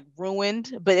didn't get like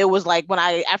ruined, but it was like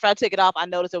after I took it off, I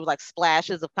noticed it was like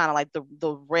splashes of kind of like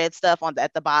the red stuff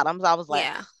at the bottoms. I was like,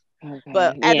 yeah. Okay.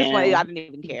 but at this point Yeah. I didn't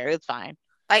even care. It's fine.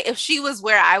 Like if she was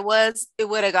where I was, it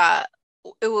would have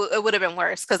been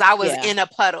worse because I was Yeah. in a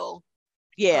puddle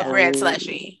Yeah. of red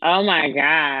slushy. Oh my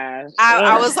gosh. I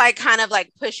Ugh. was like kind of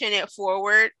like pushing it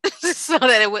forward so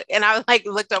that it would, and I like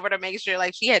looked over to make sure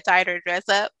like she had tied her dress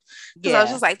up because I was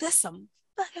Yeah. just like, this some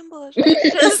fucking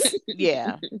bullshit. Just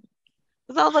Yeah.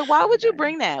 Because I was like, why would you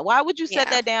bring that? Why would you set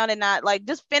Yeah. that down and not like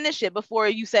just finish it before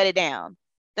you set it down?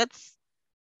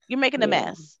 You're making a Yeah.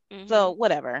 mess. So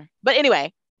whatever. But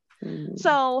anyway,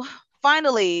 so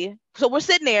finally, so we're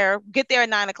sitting there, get there at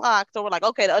 9:00. So we're like,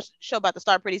 okay, the Usher show about to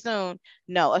start pretty soon.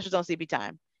 No, Usher's on CP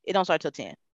time. It don't start till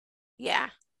 10. Yeah.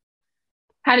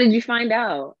 How did you find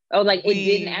out? Oh, like it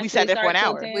didn't actually we sat there for an start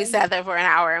till hour. 10? We sat there for an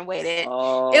hour and waited.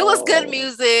 Oh. It was good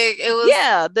music. It was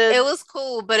it was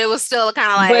cool, but it was still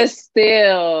kind of like, but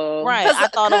still, right. I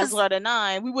thought it was started at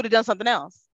 9. We would have done something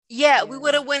else. Yeah, we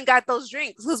would have went and got those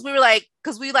drinks because we were like,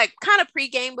 because we like kind of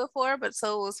pre-game before, but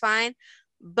so it was fine.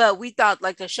 But we thought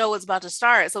like the show was about to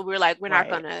start, so we were like, we're not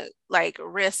gonna like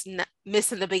risk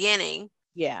missing the beginning.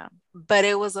 Yeah, but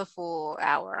it was a full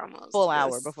hour almost. Full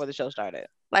hour before the show started.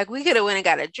 Like we could have went and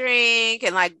got a drink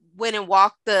and like went and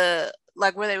walked the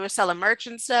like where they were selling merch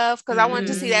and stuff because I wanted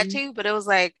to see that too. But it was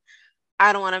like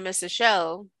I don't want to miss the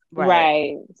show.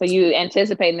 Right. So you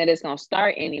anticipating that it's gonna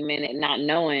start any minute, not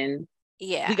knowing.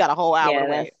 Yeah. We got a whole hour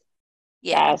to wait.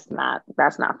 That's not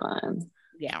fun.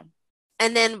 Yeah.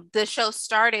 And then the show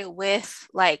started with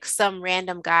like some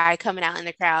random guy coming out in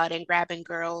the crowd and grabbing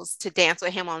girls to dance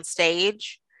with him on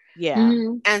stage. Yeah.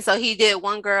 And so he did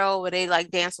one girl where they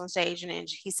like danced on stage and then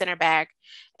he sent her back.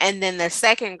 And then the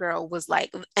second girl was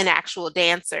like an actual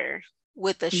dancer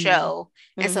with the show.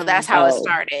 And so that's how it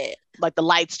started. Like the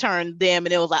lights turned dim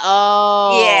and it was like,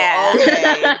 oh, yeah.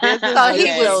 Okay. This is so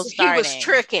he was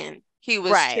tricking. He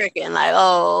was tricking, like,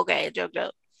 oh, okay, joke.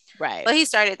 Right. But he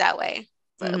started that way.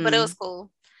 But it was cool.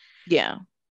 Yeah.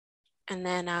 And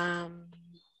then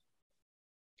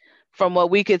from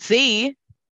what we could see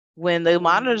when the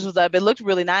monitors was up, it looked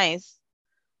really nice.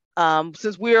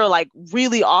 Since we were like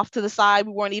really off to the side,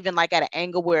 we weren't even like at an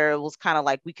angle where it was kind of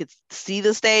like we could see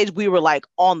the stage. We were like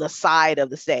on the side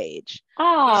of the stage.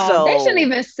 Oh, so, they shouldn't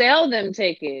even sell them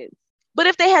tickets. But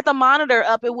if they had the monitor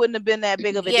up, it wouldn't have been that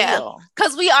big of a deal.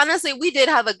 Because we did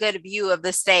have a good view of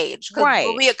the stage.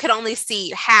 Right. We could only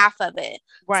see half of it.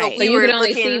 Right. So you could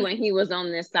only see when he was on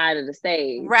this side of the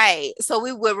stage. Right. So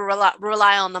we would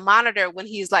rely on the monitor when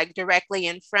he's like directly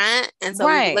in front. And so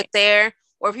we would look there.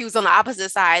 Or if he was on the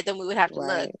opposite side, then we would have to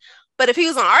look. But if he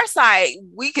was on our side,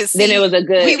 we could see. Then it was a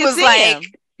good. He was like.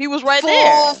 Him. He was right full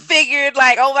there. Figured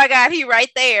like, oh my God, he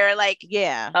right there. Like,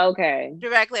 yeah. Okay.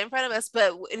 Directly in front of us.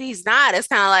 But when he's not, it's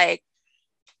kind of like,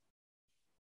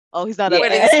 oh, he's not up where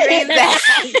the screen's at.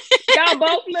 Y'all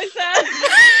both looked up.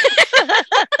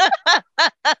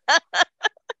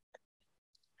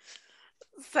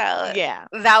 So yeah.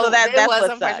 That was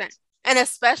unfortunate. And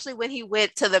especially when he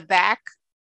went to the back.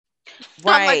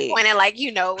 Right. I'm like pointing like,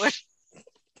 you know.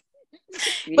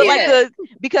 But like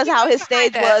because how his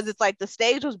stage was, it's like the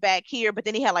stage was back here, but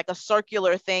then he had like a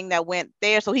circular thing that went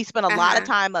there. So he spent a lot of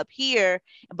time up here,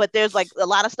 but there's like a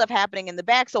lot of stuff happening in the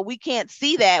back. So we can't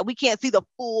see that. We can't see the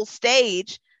full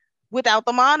stage without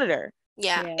the monitor.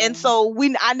 Yeah. And so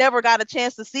I never got a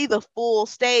chance to see the full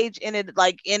stage in it,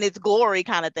 like in its glory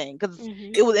kind of thing. Cause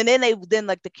it was, and then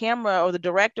like the camera or the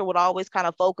director would always kind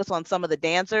of focus on some of the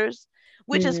dancers,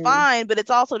 which is fine, but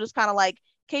it's also just kind of like,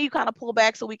 can you kind of pull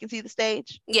back so we can see the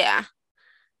stage? Yeah.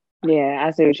 Yeah,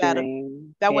 I see what you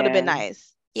mean. That would have been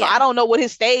nice. So I don't know what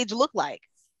his stage looked like.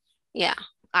 Yeah.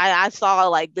 I saw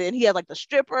like then he had like the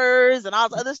strippers and all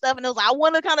the other stuff, and it was like, I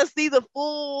want to kind of see the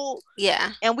full.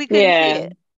 Yeah. And we couldn't see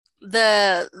it.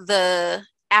 The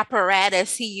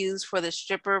apparatus he used for the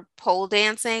stripper pole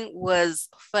dancing was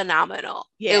phenomenal.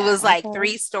 Yeah, it was like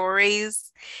 3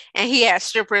 stories, and he had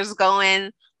strippers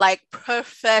going like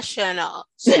professional.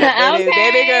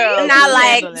 Baby girl, not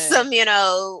like some,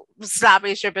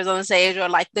 sloppy strippers on the stage or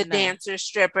like the dancer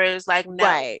strippers. Like, no.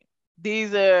 Right.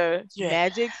 These are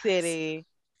Magic City.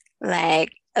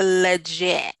 Like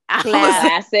legit.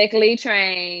 Classically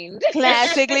trained.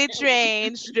 Classically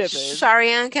trained strippers.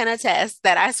 Sharian can attest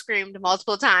that I screamed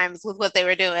multiple times with what they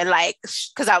were doing, like,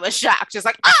 because I was shocked. Just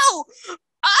like, oh!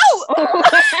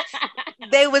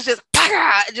 They was just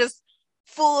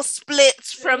full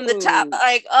splits from the top.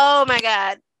 Like, oh my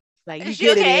God. Like, you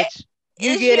get okay? it, bitch.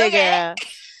 You Is get she it, okay? girl.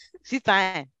 She's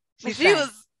fine. She's She fine.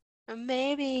 was.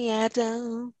 Maybe I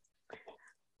don't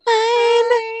mind.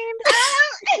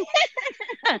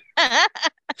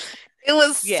 It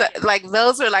was Yeah. like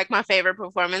those were like my favorite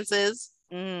performances.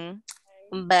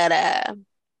 Mm-hmm. But yeah.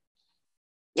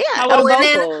 How were the Oh, and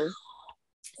then vocals?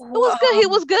 It was good. He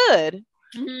was good.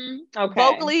 Okay.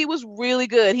 Vocally, he was really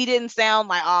good. He didn't sound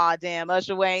like, oh, damn,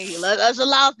 Usher Wayne. Usher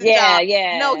lost it, Yeah, y'all.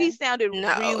 yeah. No, he sounded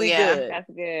no, really yeah. good.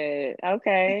 That's good.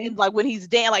 Okay. And, like when he's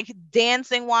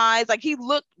dancing wise, like he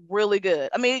looked really good.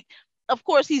 I mean, of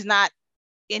course, he's not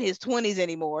in his 20s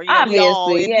anymore. You know, we all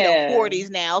Obviously, in yeah. 40s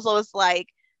now, so it's like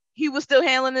he was still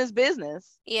handling his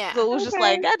business. Yeah. So it was just Okay.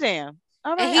 like, goddamn.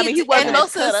 All And right. I mean, he wasn't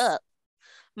as cut up.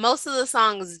 most of the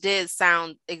songs did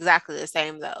sound exactly the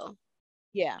same though.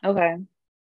 Yeah. Okay.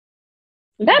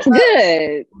 That's But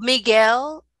good.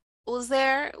 Miguel was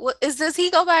there. What is does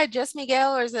he go by just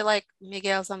Miguel or is it like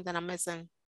Miguel something I'm missing?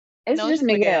 It's No, it's just just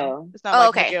Miguel. Miguel. It's not Oh, like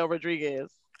okay. Miguel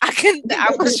Rodriguez. I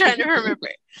was trying to remember.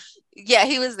 Yeah,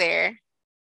 he was there.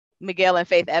 Miguel and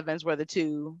Faith Evans were the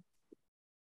two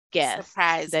guests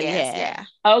Surprise that he guest, had.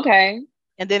 yeah. Okay.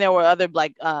 And then there were other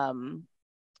like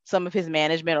some of his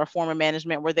management or former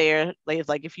management were there. Like it's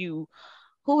like if you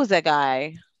who was that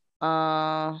guy?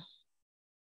 Oh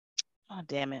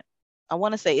damn it. I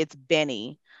want to say it's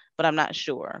Benny, but I'm not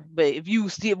sure. But if you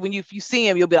see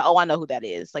him, you'll be like, oh, I know who that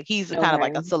is. Like he's kind of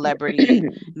like a celebrity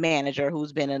manager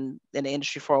who's been in the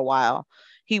industry for a while.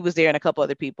 He was there and a couple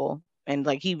other people, and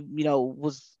like he,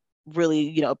 was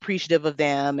really, appreciative of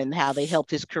them and how they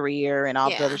helped his career and all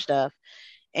the other stuff.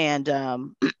 And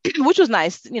which was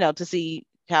nice, to see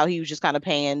how he was just kind of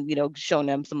paying, showing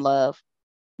them some love.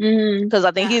 Because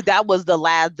I think that was the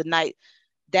night.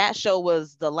 That show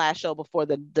was the last show before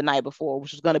the night before,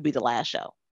 which was going to be the last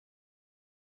show.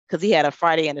 Because he had a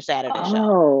Friday and a Saturday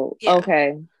show. Oh,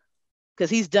 okay. Because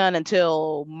he's done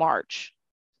until March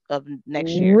of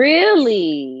next year.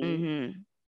 Really? Mm-hmm.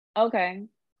 Okay.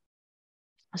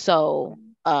 So,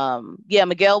 yeah,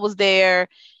 Miguel was there.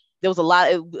 There was a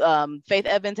lot of, Faith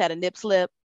Evans had a nip slip.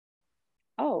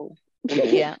 Oh.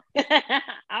 Yeah.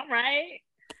 All right.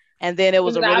 And then it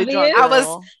was a really drunk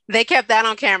girl. They kept that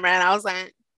on camera and I was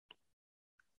like,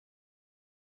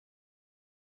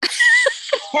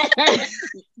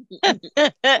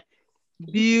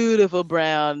 Beautiful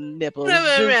brown nipples.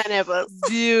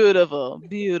 Beautiful.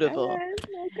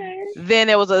 Okay. Then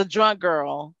there was a drunk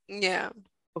girl. Yeah.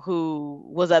 Who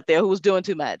was up there who was doing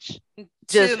too much.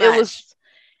 It was,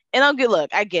 and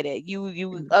I get it.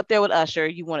 You up there with Usher,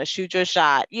 you want to shoot your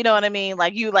shot. You know what I mean?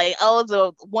 Like it's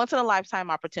a once in a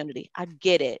lifetime opportunity. I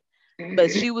get it.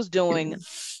 But she was doing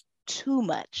too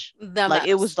much.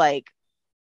 It was like,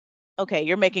 okay,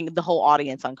 you're making the whole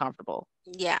audience uncomfortable.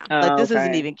 Yeah. Like this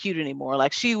isn't even cute anymore.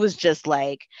 Like she was just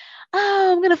like,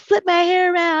 oh, I'm gonna flip my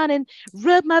hair around and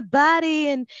rub my body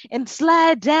and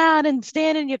slide down and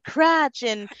stand in your crotch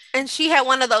and she had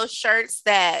one of those shirts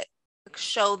that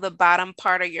show the bottom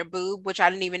part of your boob, which I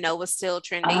didn't even know was still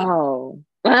trendy. Oh.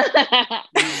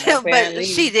 But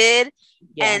she did.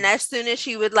 Yeah. And as soon as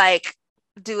she would like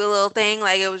do a little thing,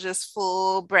 like it was just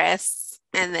full breasts,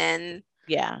 and then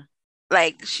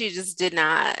like she just did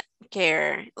not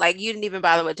care. Like you didn't even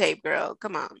bother with tape, girl.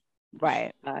 Come on.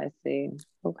 Right. I see.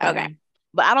 Okay.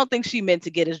 But I don't think she meant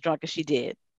to get as drunk as she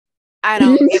did. I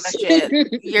don't give a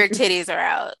shit. Your titties are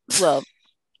out. Well,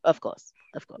 of course.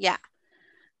 Yeah.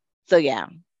 So yeah,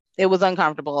 it was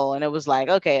uncomfortable, and it was like,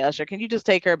 okay, Usher, can you just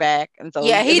take her back? And so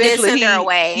he did send her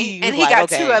away, and he got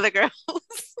two other girls.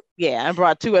 Yeah, and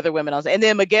brought two other women on, and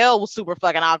then Miguel was super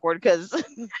fucking awkward because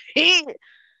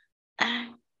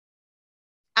I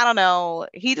don't know,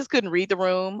 he just couldn't read the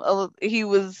room. He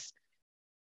was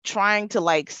trying to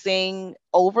like sing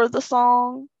over the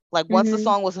song. Like once the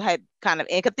song had kind of,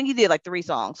 I think he did like 3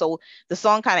 songs, so the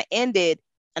song kind of ended,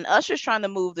 and Usher's trying to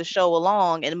move the show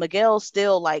along, and Miguel's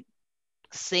still like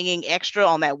singing extra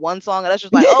on that one song, and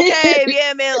Usher's like, okay,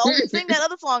 yeah, man, sing that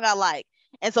other song I like.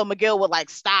 And so Miguel would like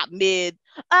stop mid,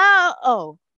 yeah,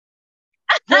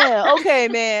 okay,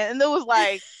 man. And it was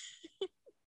like,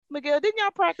 Miguel, didn't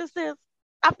y'all practice this?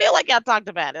 I feel like y'all talked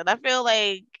about it. I feel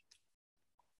like,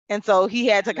 and so he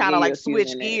had to kind of like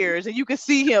switch gears, and you could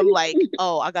see him like,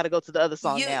 oh, I got to go to the other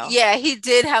song now. Yeah, he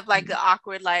did have like the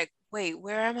awkward, like, wait,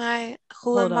 where am I?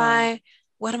 Who am I?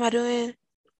 What am I doing?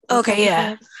 Okay,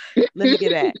 yeah. Let me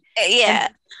get back. Yeah.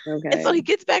 And so he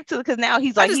gets back to, because now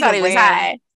he's like, I just thought he was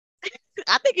high.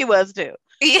 I think he was too.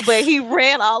 Yeah. But he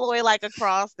ran all the way like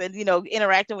across and,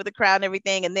 interacting with the crowd and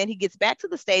everything. And then he gets back to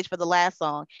the stage for the last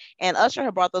song. And Usher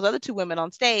had brought those other 2 women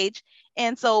on stage.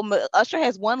 And so Usher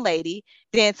has one lady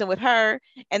dancing with her.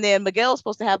 And then Miguel's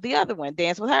supposed to have the other one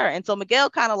dance with her. And so Miguel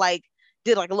kind of like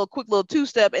did like a little quick little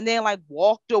two-step and then like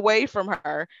walked away from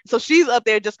her. So she's up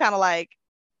there just kind of like,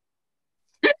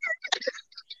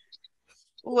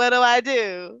 what do I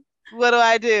do? What do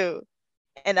I do?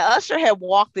 And the usher had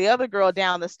walked the other girl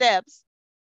down the steps.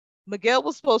 Miguel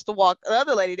was supposed to walk the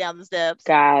other lady down the steps.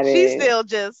 Got She's it. still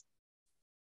just,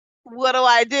 what do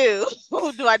I do?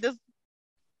 do I just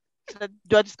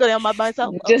go down by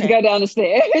myself? Just Okay. go down the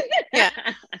stairs. Yeah.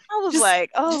 I was Just- like,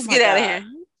 oh Just my get out of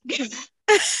God. here.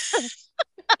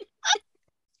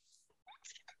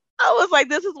 I was like,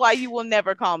 this is why you will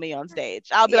never call me on stage.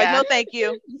 I'll be like, Yeah. no, thank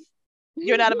you.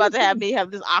 You're not about to have me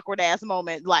have this awkward ass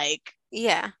moment. Like,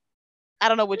 Yeah. I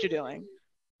don't know what you're doing.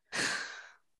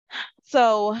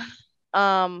 So,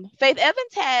 Faith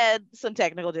Evans had some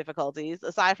technical difficulties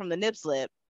aside from the nip slip.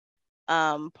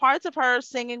 Parts of her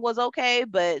singing was okay,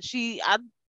 but she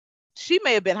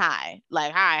may have been high,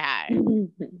 like high,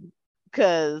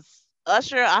 because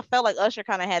Usher, I felt like Usher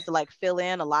kind of had to like fill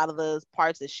in a lot of the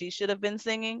parts that she should have been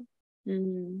singing.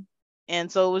 And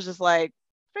so it was just like,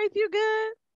 Faith, you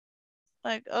good?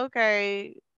 Like,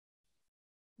 okay,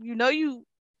 you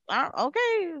are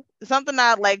okay. Something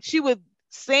not like she would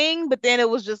sing, but then it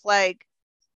was just like,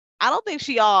 I don't think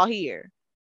she all here.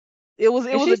 It was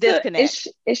a disconnect.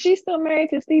 Is she still married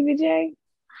to Stevie J?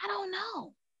 I don't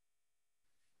know.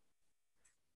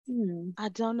 Hmm. I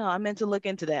don't know. I meant to look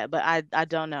into that, but I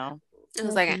don't know. It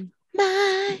was like,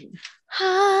 my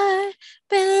heart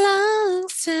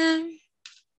belongs to.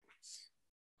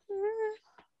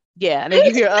 Yeah, and then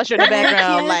you hear Usher in the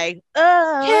background,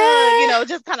 Yeah. like,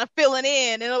 just kind of filling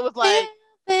in, and it was like,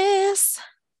 This.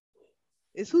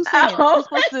 is who singing? Oh. Who's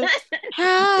supposed to?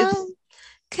 How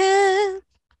could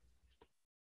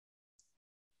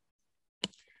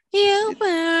you were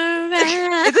right? Is anybody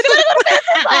gonna dance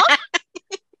this song?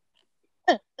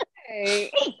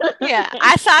 Hey. Yeah,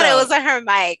 I thought it So- was her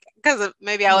mic because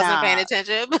maybe I wasn't Nah. paying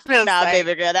attention. But it was Nah, like,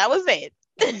 baby girl, that was it.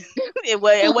 it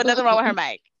wasn't nothing wrong with her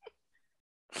mic.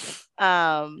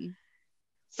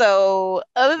 So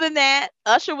other than that,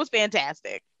 Usher was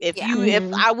fantastic. If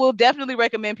Mhm. I will definitely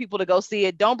recommend people to go see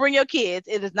it. Don't bring your kids.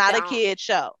 It is not a Don't. kid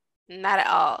show. Not at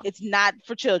all. It's not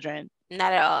for children.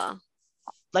 Not at all.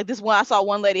 Like this one, I saw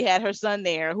one lady had her son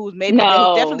there who's who's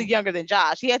definitely younger than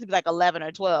Josh. He had to be like 11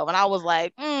 or 12, and I was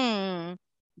like,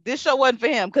 this show wasn't for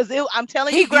him because I'm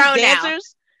telling He you, these grown now.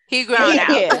 dancers, He grown out.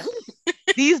 yeah,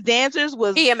 these dancers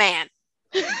was He a man.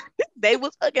 they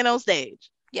was hooking on stage.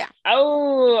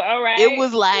 Oh, all right. It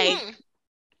was like,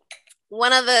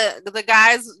 One of the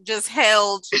guys just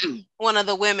held one of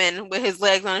the women with his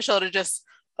legs on his shoulder just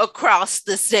across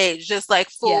the stage, just like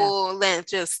full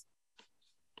length, just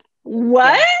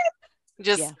what?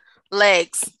 Yeah.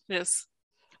 legs, just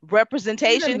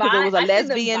representation because there was a I see the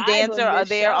lesbian vibe dancer of this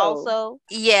there show. also,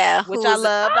 yeah, which I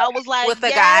loved. I was like, with the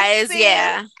yes, guys, sis.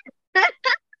 yeah.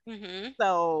 Mm-hmm.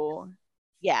 So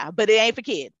yeah, but it ain't for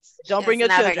kids. Don't It's bring your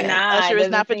not for children. kids. Nah, Usher it is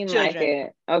not for doesn't seem like children.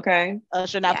 it. Okay.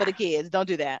 Usher not for Yeah. the kids. Don't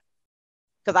do that.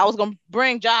 Because I was gonna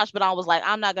bring Josh, but I was like,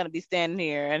 I'm not gonna be standing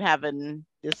here and having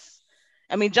this.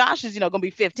 I mean, Josh is gonna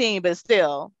be 15, but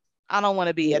still, I don't want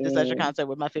to be at this Usher concert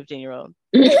with my 15-year-old.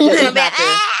 It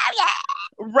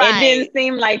Right. didn't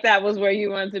seem like that was where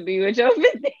you wanted to be with your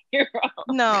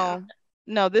 15-year-old.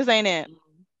 No, this ain't it.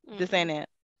 This ain't it.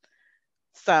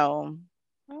 So,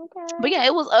 Okay. but yeah,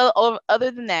 it was. Other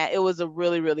than that, it was a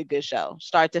really, really good show,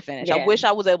 start to finish. I Yeah. wish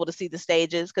I was able to see the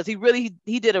stages because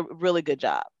he did a really good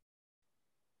job.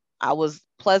 I was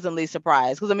pleasantly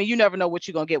surprised because I mean, you never know what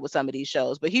you're gonna get with some of these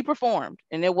shows, but he performed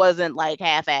and it wasn't like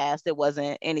half-assed. It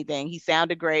wasn't anything. He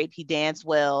sounded great. He danced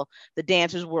well. The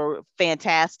dancers were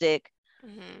fantastic.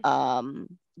 Mm-hmm.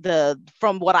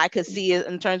 From what I could see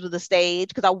in terms of the stage,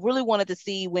 because I really wanted to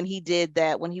see when he did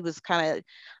that, when he was kind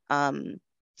of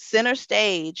center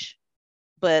stage,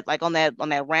 but like on that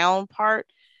round part,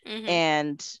 Mm-hmm.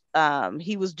 and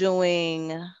he was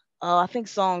doing I think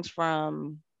songs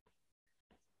from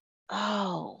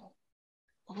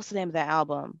what's the name of that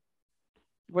album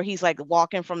where he's like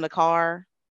walking from the car?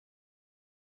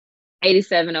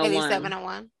 8701.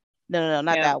 8701. No,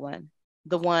 not Yeah. that one.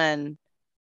 The one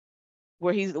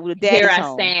where he's with Here Daddy's I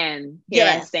Home. stand.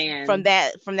 Yes, I stand. from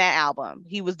that album.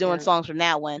 He was doing songs from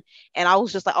that one. And I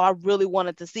was just like, oh, I really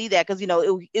wanted to see that because,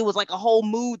 it was like a whole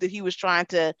mood that he was trying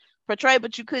to portray,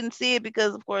 but you couldn't see it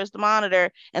because, of course, the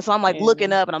monitor. And so I'm like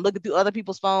looking up and I'm looking through other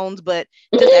people's phones, but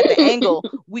just at the angle,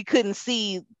 we couldn't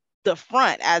see the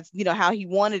front as, how he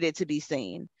wanted it to be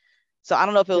seen. So I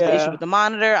don't know if it was the issue with the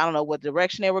monitor. I don't know what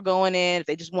direction they were going in. If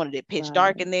they just wanted it pitch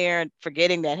dark in there,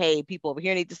 forgetting that, hey, people over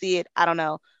here need to see it. I don't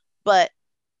know. But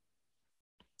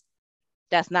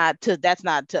that's not to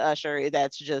Usher.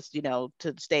 That's just, to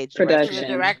the stage To direction. the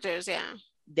directors, yeah.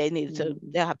 They'll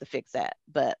have to fix that.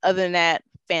 But other than that,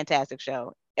 fantastic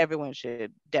show. Everyone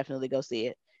should definitely go see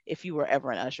it if you were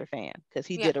ever an Usher fan, because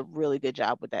he Yeah. did a really good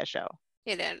job with that show.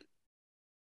 He did.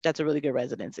 That's a really good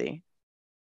residency.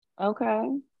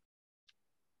 Okay.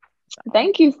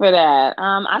 Thank you for that.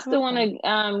 I You're still want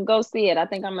welcome. to go see it. I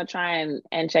think I'm gonna try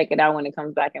and check it out when it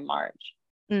comes back in March.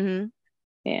 Mm-hmm.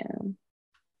 Yeah.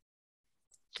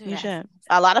 You should.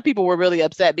 A lot of people were really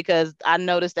upset because I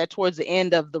noticed that towards the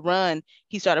end of the run,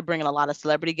 he started bringing a lot of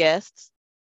celebrity guests.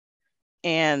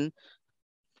 And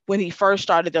when he first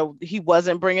started, he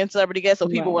wasn't bringing celebrity guests. So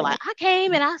people were Right. like, I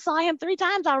came and I saw him 3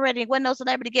 times already. Wasn't no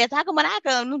celebrity guests. How come when I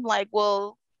come? I'm like,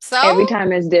 well, So Every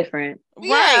time is different.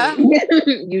 yeah. right.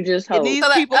 You just And hope. these So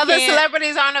that people other can't.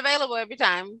 celebrities aren't available every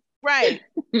time. Right.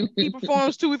 He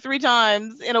performs 2 or 3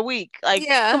 times in a week. Like, come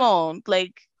Yeah. on.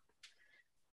 Like,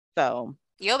 so.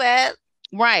 You're bad.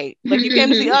 Right. Like, you came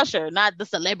to see Usher, not the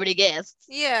celebrity guests.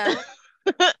 Yeah.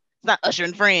 It's not Usher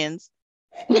and friends.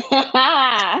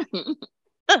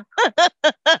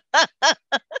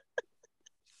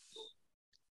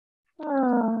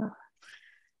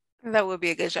 That would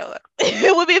be a good show.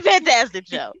 It would be a fantastic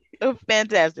show. A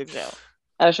fantastic show.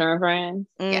 Usher and Friends.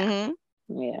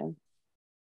 Mm-hmm. Yeah. All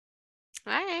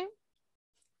right.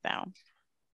 So,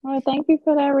 Well, thank you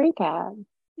for that recap.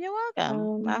 you're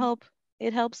welcome. I hope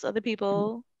it helps other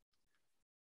people,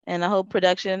 and I hope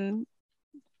production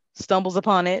stumbles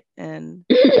upon it and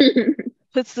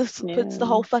puts the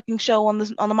whole fucking show on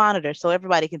the monitor so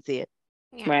everybody can see it.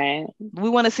 Yeah. Right. We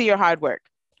want to see your hard work.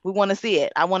 We want to see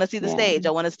it. I want to see the Yeah. stage.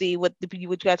 I want to see what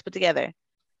you guys put together.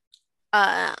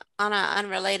 On an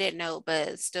unrelated note,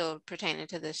 but still pertaining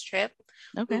to this trip,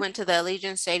 Okay. we went to the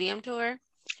Allegiant Stadium tour,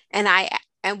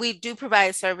 and we do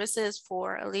provide services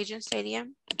for Allegiant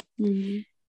Stadium. Mhm.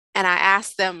 And I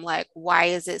asked them, like, why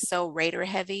is it so Raider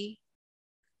heavy?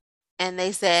 And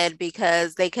they said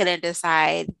because they couldn't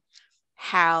decide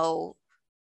how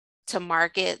to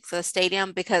market the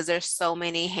stadium because there's so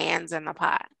many hands in the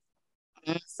pot.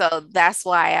 So that's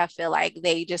why I feel like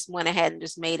they just went ahead and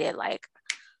just made it like,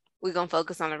 we're going to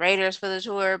focus on the Raiders for the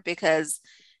tour, because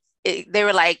they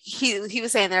were like, he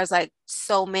was saying there's like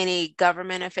so many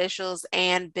government officials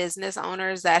and business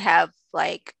owners that have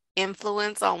like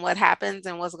influence on what happens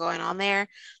and what's going on there,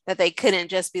 that they couldn't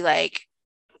just be like,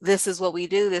 this is what we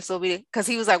do, this will be, because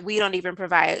he was like, we don't even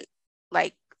provide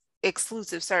like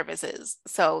exclusive services,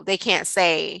 so they can't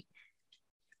say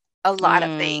a lot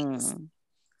of things.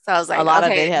 So I was like, a lot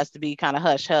okay. of it has to be kind of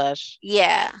hush hush.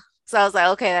 Yeah. So I was like,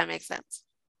 okay, that makes sense.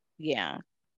 Yeah.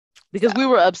 Because we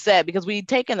were upset because we'd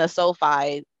taken a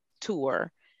SoFi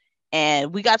tour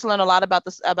and we got to learn a lot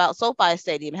about SoFi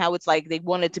Stadium, how it's like they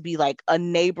wanted to be like a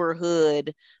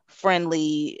neighborhood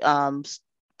friendly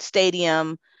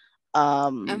stadium,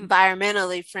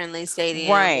 environmentally friendly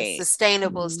stadium, right,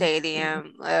 sustainable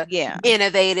stadium, yeah,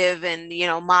 innovative and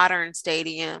modern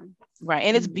stadium. Right.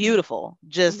 And it's beautiful.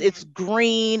 Just it's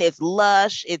green, it's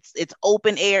lush, it's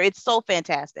open air. It's so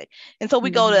fantastic. And so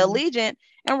we go to Allegiant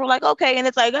and we're like, okay. And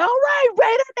it's like, all right,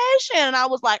 Raider Nation. And I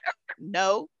was like,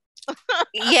 no.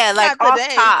 Yeah, like off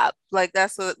top. Like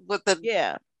that's what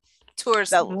the tour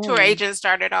agent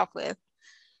started off with.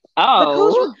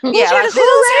 Oh. Like, who's here to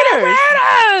see the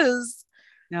Raiders?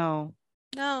 No.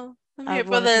 I'm here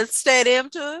for the stadium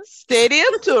tour.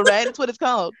 Stadium tour, right? That's what it's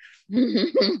called.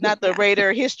 Not the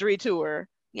Raider history tour.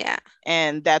 Yeah.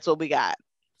 And that's what we got.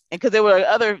 And because there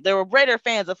were Raider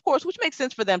fans, of course, which makes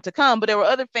sense for them to come, but there were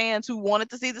other fans who wanted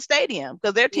to see the stadium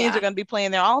because their teams are going to be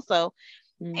playing there also.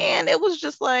 And it was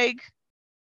just like,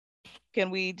 can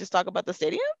we just talk about the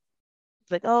stadium?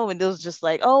 It's like, oh, and it was just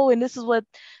like, oh, and this is what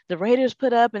the Raiders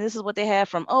put up, and this is what they have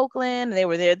from Oakland, and they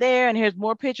were there, and here's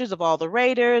more pictures of all the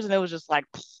Raiders, and it was just like,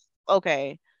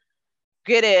 okay,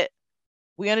 get it.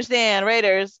 We understand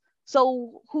Raiders.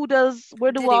 So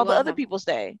where do all the other people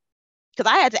stay? Because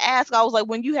I had to ask, I was like,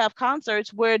 when you have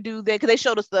concerts, where do they, because they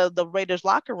showed us the Raiders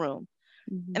locker room.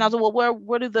 And I was like, well,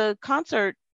 where do the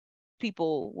concert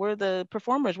people, where the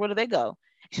performers, where do they go?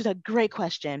 She's like, great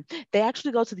question. They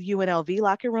actually go to the UNLV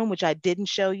locker room, which I didn't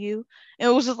show you. And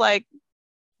it was just like,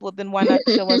 well, then why not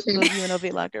show us the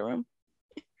UNLV locker room?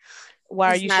 Why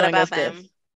are you showing us this?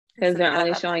 Because they're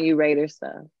only showing you Raider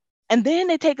stuff. And then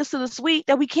they take us to the suite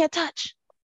that we can't touch.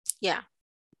 Yeah.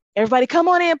 Everybody come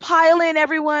on in, pile in,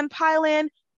 everyone, pile in.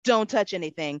 Don't touch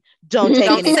anything. Don't take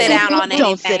anything. Sit down on anything.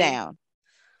 Don't sit down.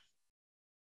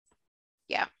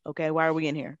 Yeah. Okay, why are we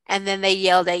in here? And then they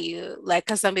yelled at you, like,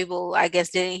 because some people, I guess,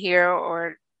 didn't hear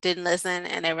or didn't listen,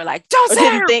 and they were like, "Don't sit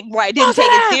down." Didn't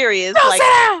take it serious. Don't sit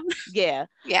down.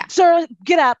 Yeah. Sir,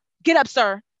 get up,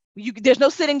 sir. There's no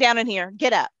sitting down in here.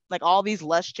 Get up. Like all these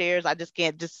lush chairs, I just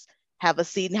can't just have a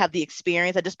seat and have the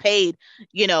experience. I just paid,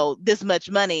 this much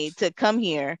money to come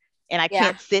here and I Yeah.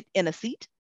 can't sit in a seat.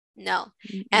 No.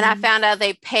 And I found out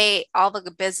they pay all the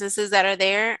businesses that are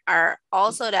there are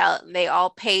all sold out. And they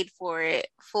all paid for it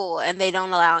full, and they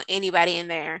don't allow anybody in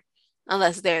there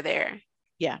unless they're there.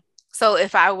 Yeah. So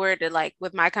if I were to, like,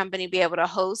 with my company, be able to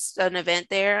host an event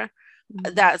there,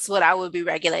 that's what I would be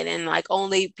regulating. Like,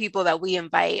 only people that we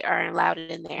invite are allowed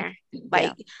in there.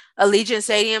 Like Allegiant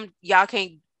Stadium, y'all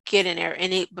can't get in there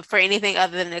for anything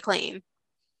other than to clean.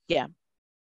 Yeah.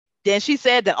 Then she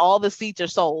said that all the seats are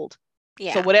sold.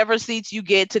 Yeah. So whatever seats you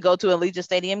get to go to an Allegiant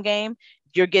Stadium game,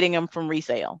 you're getting them from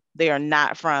resale. They are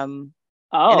not from,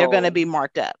 and they're going to be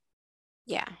marked up.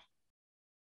 Yeah.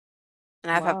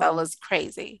 And I thought that was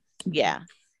crazy. Yeah.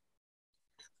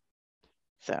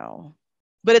 So,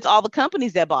 but it's all the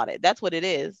companies that bought it. That's what it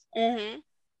is. Mm-hmm.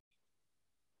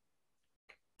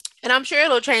 And I'm sure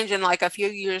it'll change in like a few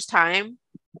years' time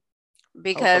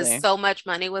because Hopefully. so much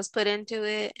money was put into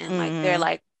it, and like they're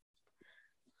like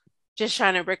just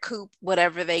trying to recoup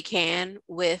whatever they can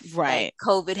with like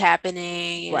COVID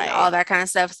happening and all that kind of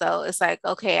stuff. So it's like,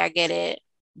 okay, I get it.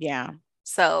 Yeah.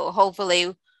 So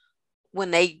hopefully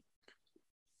when they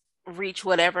reach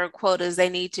whatever quotas they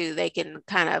need to, they can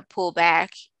kind of pull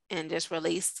back and just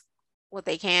release what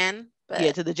they can.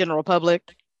 But to the general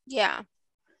public. Yeah.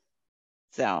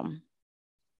 So,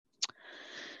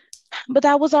 but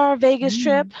that was our Vegas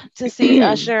trip to see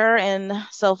Usher in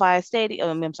SoFi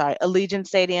Stadium. I'm sorry, Allegiant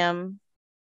Stadium.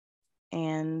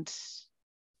 And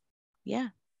yeah.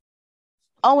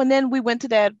 Oh, and then we went to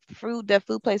that food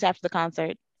place after the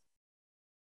concert.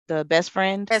 The Best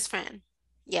Friend. Best Friend.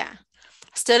 Yeah.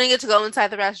 Still didn't get to go inside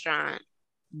the restaurant.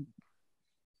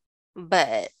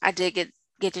 But I did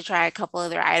get to try a couple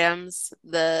other items.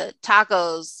 The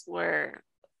tacos were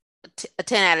a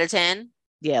 10 out of 10.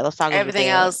 Yeah, those tacos. Everything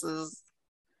else is.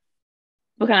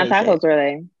 What kind of tacos were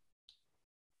they?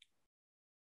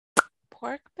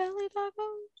 Pork belly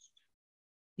tacos?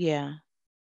 Yeah.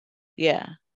 Yeah.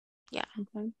 Yeah.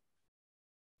 Okay.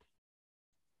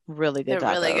 Really good. They're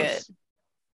tacos. really good.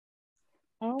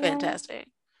 Oh, fantastic.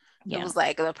 Yeah. It was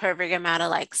like the perfect amount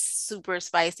of like super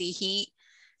spicy heat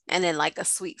and then like a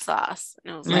sweet sauce.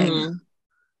 And it was like, it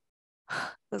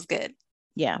was good.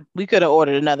 Yeah. We could have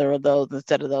ordered another of those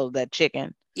instead of that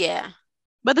chicken. Yeah.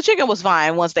 But the chicken was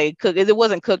fine once they cooked it. It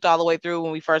wasn't cooked all the way through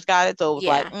when we first got it. So it was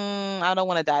like, I don't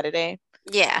want to die today.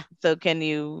 Yeah. So can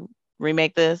you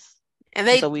remake this? And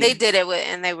they did it with,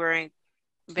 and they were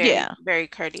very, very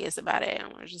courteous about it.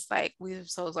 And we're just like, we're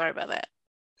so sorry about that.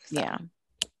 So. Yeah.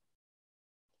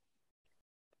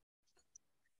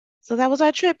 So that was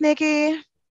our trip, Nikki.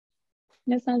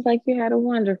 It sounds like you had a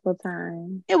wonderful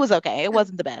time. It was okay. It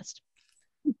wasn't the best.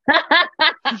 All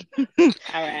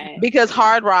right. Because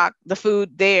Hard Rock, the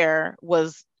food there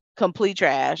was complete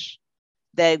trash.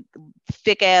 That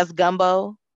thick ass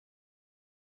gumbo.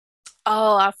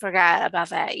 Oh, I forgot about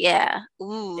that. Yeah.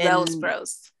 Ooh, that was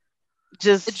gross.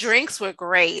 Just the drinks were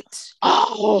great.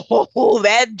 Oh,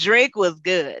 that drink was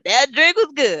good.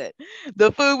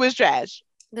 The food was trash.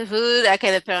 The food, I could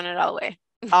have thrown it all away.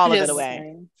 All of it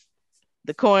away.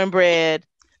 The cornbread,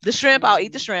 the shrimp. I'll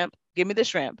eat the shrimp. Give me the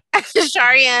shrimp.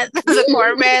 Sharian, the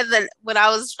cornbread. That when I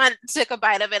was trying to take a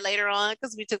bite of it later on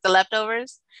because we took the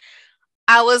leftovers,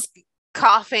 I was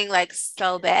coughing like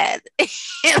so bad.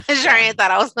 Sharian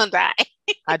thought I was gonna die.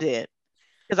 I did,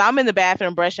 because I'm in the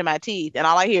bathroom brushing my teeth, and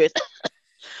all I hear is.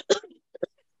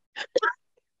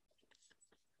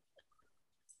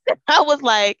 I was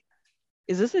like,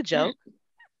 "Is this a joke?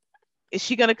 Is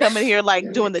she gonna come in here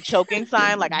like doing the choking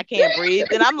sign, like I can't breathe?"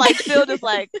 And I'm like, still just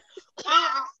like.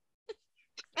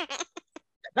 And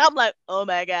I'm like, oh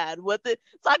my God, what the?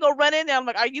 So I go run in there. I'm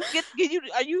like, are you?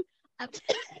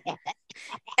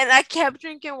 And I kept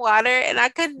drinking water, and I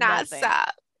could not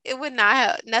stop. It would not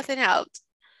help. Nothing helped.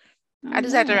 I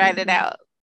just had to write it out.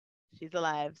 She's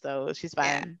alive, so she's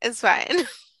fine. Yeah, it's fine.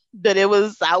 But I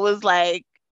was like,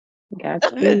 are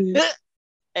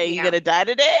you gonna die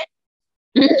today?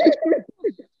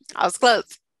 I was close.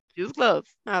 She was close.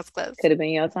 I was close. Could have been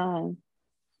your time.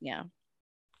 Yeah.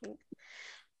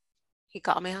 He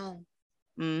called me home.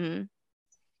 Mm-hmm.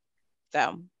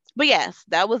 So, but yes,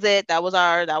 that was it. That was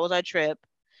our trip.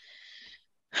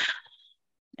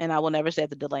 And I will never say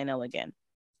the Delano again.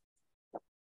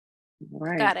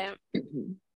 Right. Got it.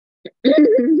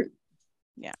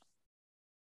 Yeah.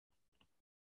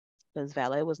 Because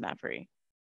valet was not free.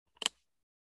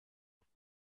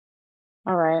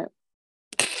 All right.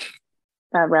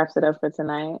 That wraps it up for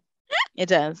tonight. It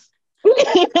does.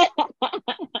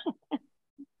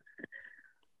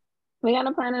 We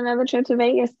gotta plan another trip to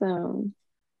Vegas soon.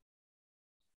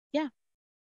 Yeah.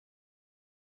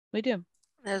 We do.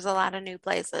 There's a lot of new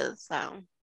places, so.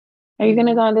 Are you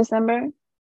gonna go in December?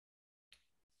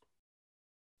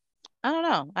 I don't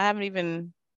know. I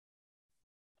haven't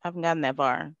gotten that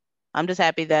far. I'm just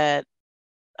happy that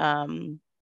I'm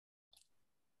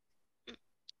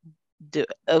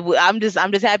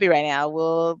just happy right now.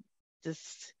 We'll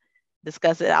just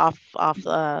discuss it off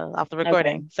the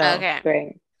recording. Okay. So Okay.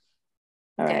 Great.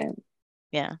 All right.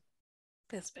 Yeah.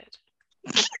 This bitch.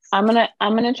 I'm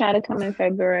gonna try to come in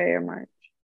February or March.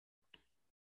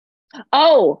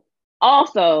 Oh,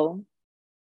 also,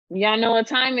 y'all know what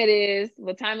time it is.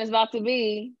 What time it's about to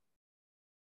be.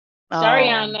 Sorry,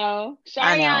 I know.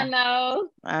 I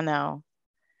know.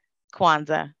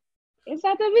 Kwanzaa. It's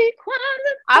about to be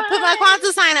Kwanzaa. I put my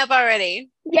Kwanzaa sign up already.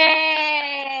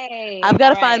 Yay! I've got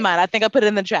to find mine. I think I put it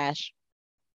in the trash.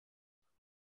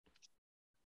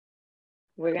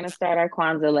 We're gonna start our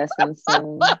Kwanzaa lesson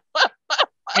soon.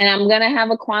 And I'm gonna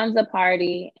have a Kwanzaa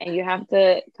party, and you have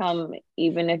to come,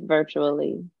 even if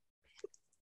virtually.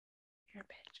 You're a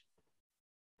bitch.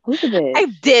 Who's a bitch? I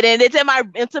didn't. It's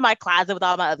in my closet with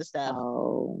all my other stuff.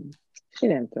 Oh, she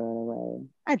didn't throw it away.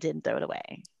 I didn't throw it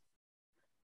away.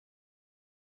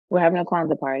 We're having a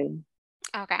Kwanzaa party.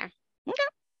 Okay.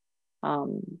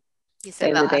 Save You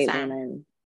said the that last date time. when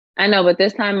I know, but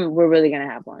this time we're really gonna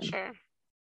have one. Sure.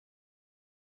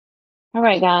 All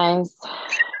right, guys.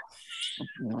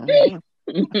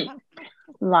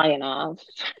 Lying off.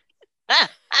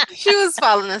 She was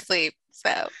falling asleep,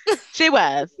 so. She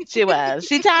was. She tired.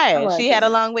 She had a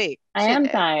long week. I am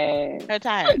tired. Her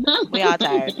tired. We all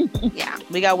tired. Yeah.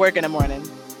 We got work in the morning.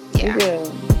 Yeah. We do.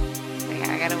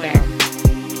 I gotta work.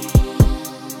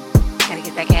 Gotta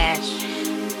get that cash.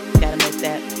 Gotta make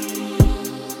that.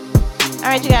 All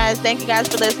right, you guys. Thank you guys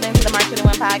for listening to the Mark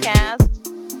 21 podcast.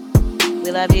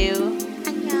 We love you.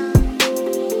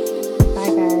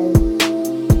 Bye, guys.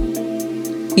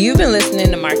 You've been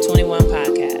listening to Mark 21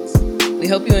 podcast. We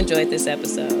hope you enjoyed this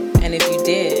episode. And if you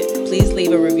did, please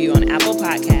leave a review on Apple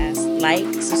Podcasts, like,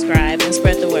 subscribe, and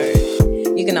spread the word.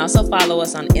 You can also follow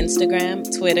us on Instagram,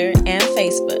 Twitter, and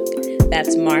Facebook.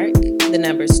 That's Mark, the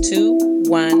numbers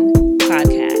 21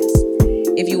 podcast.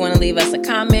 If you want to leave us a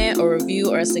comment or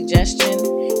review or a suggestion,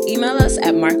 email us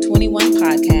at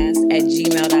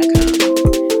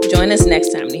mark21podcast@gmail.com. Join us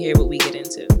next time.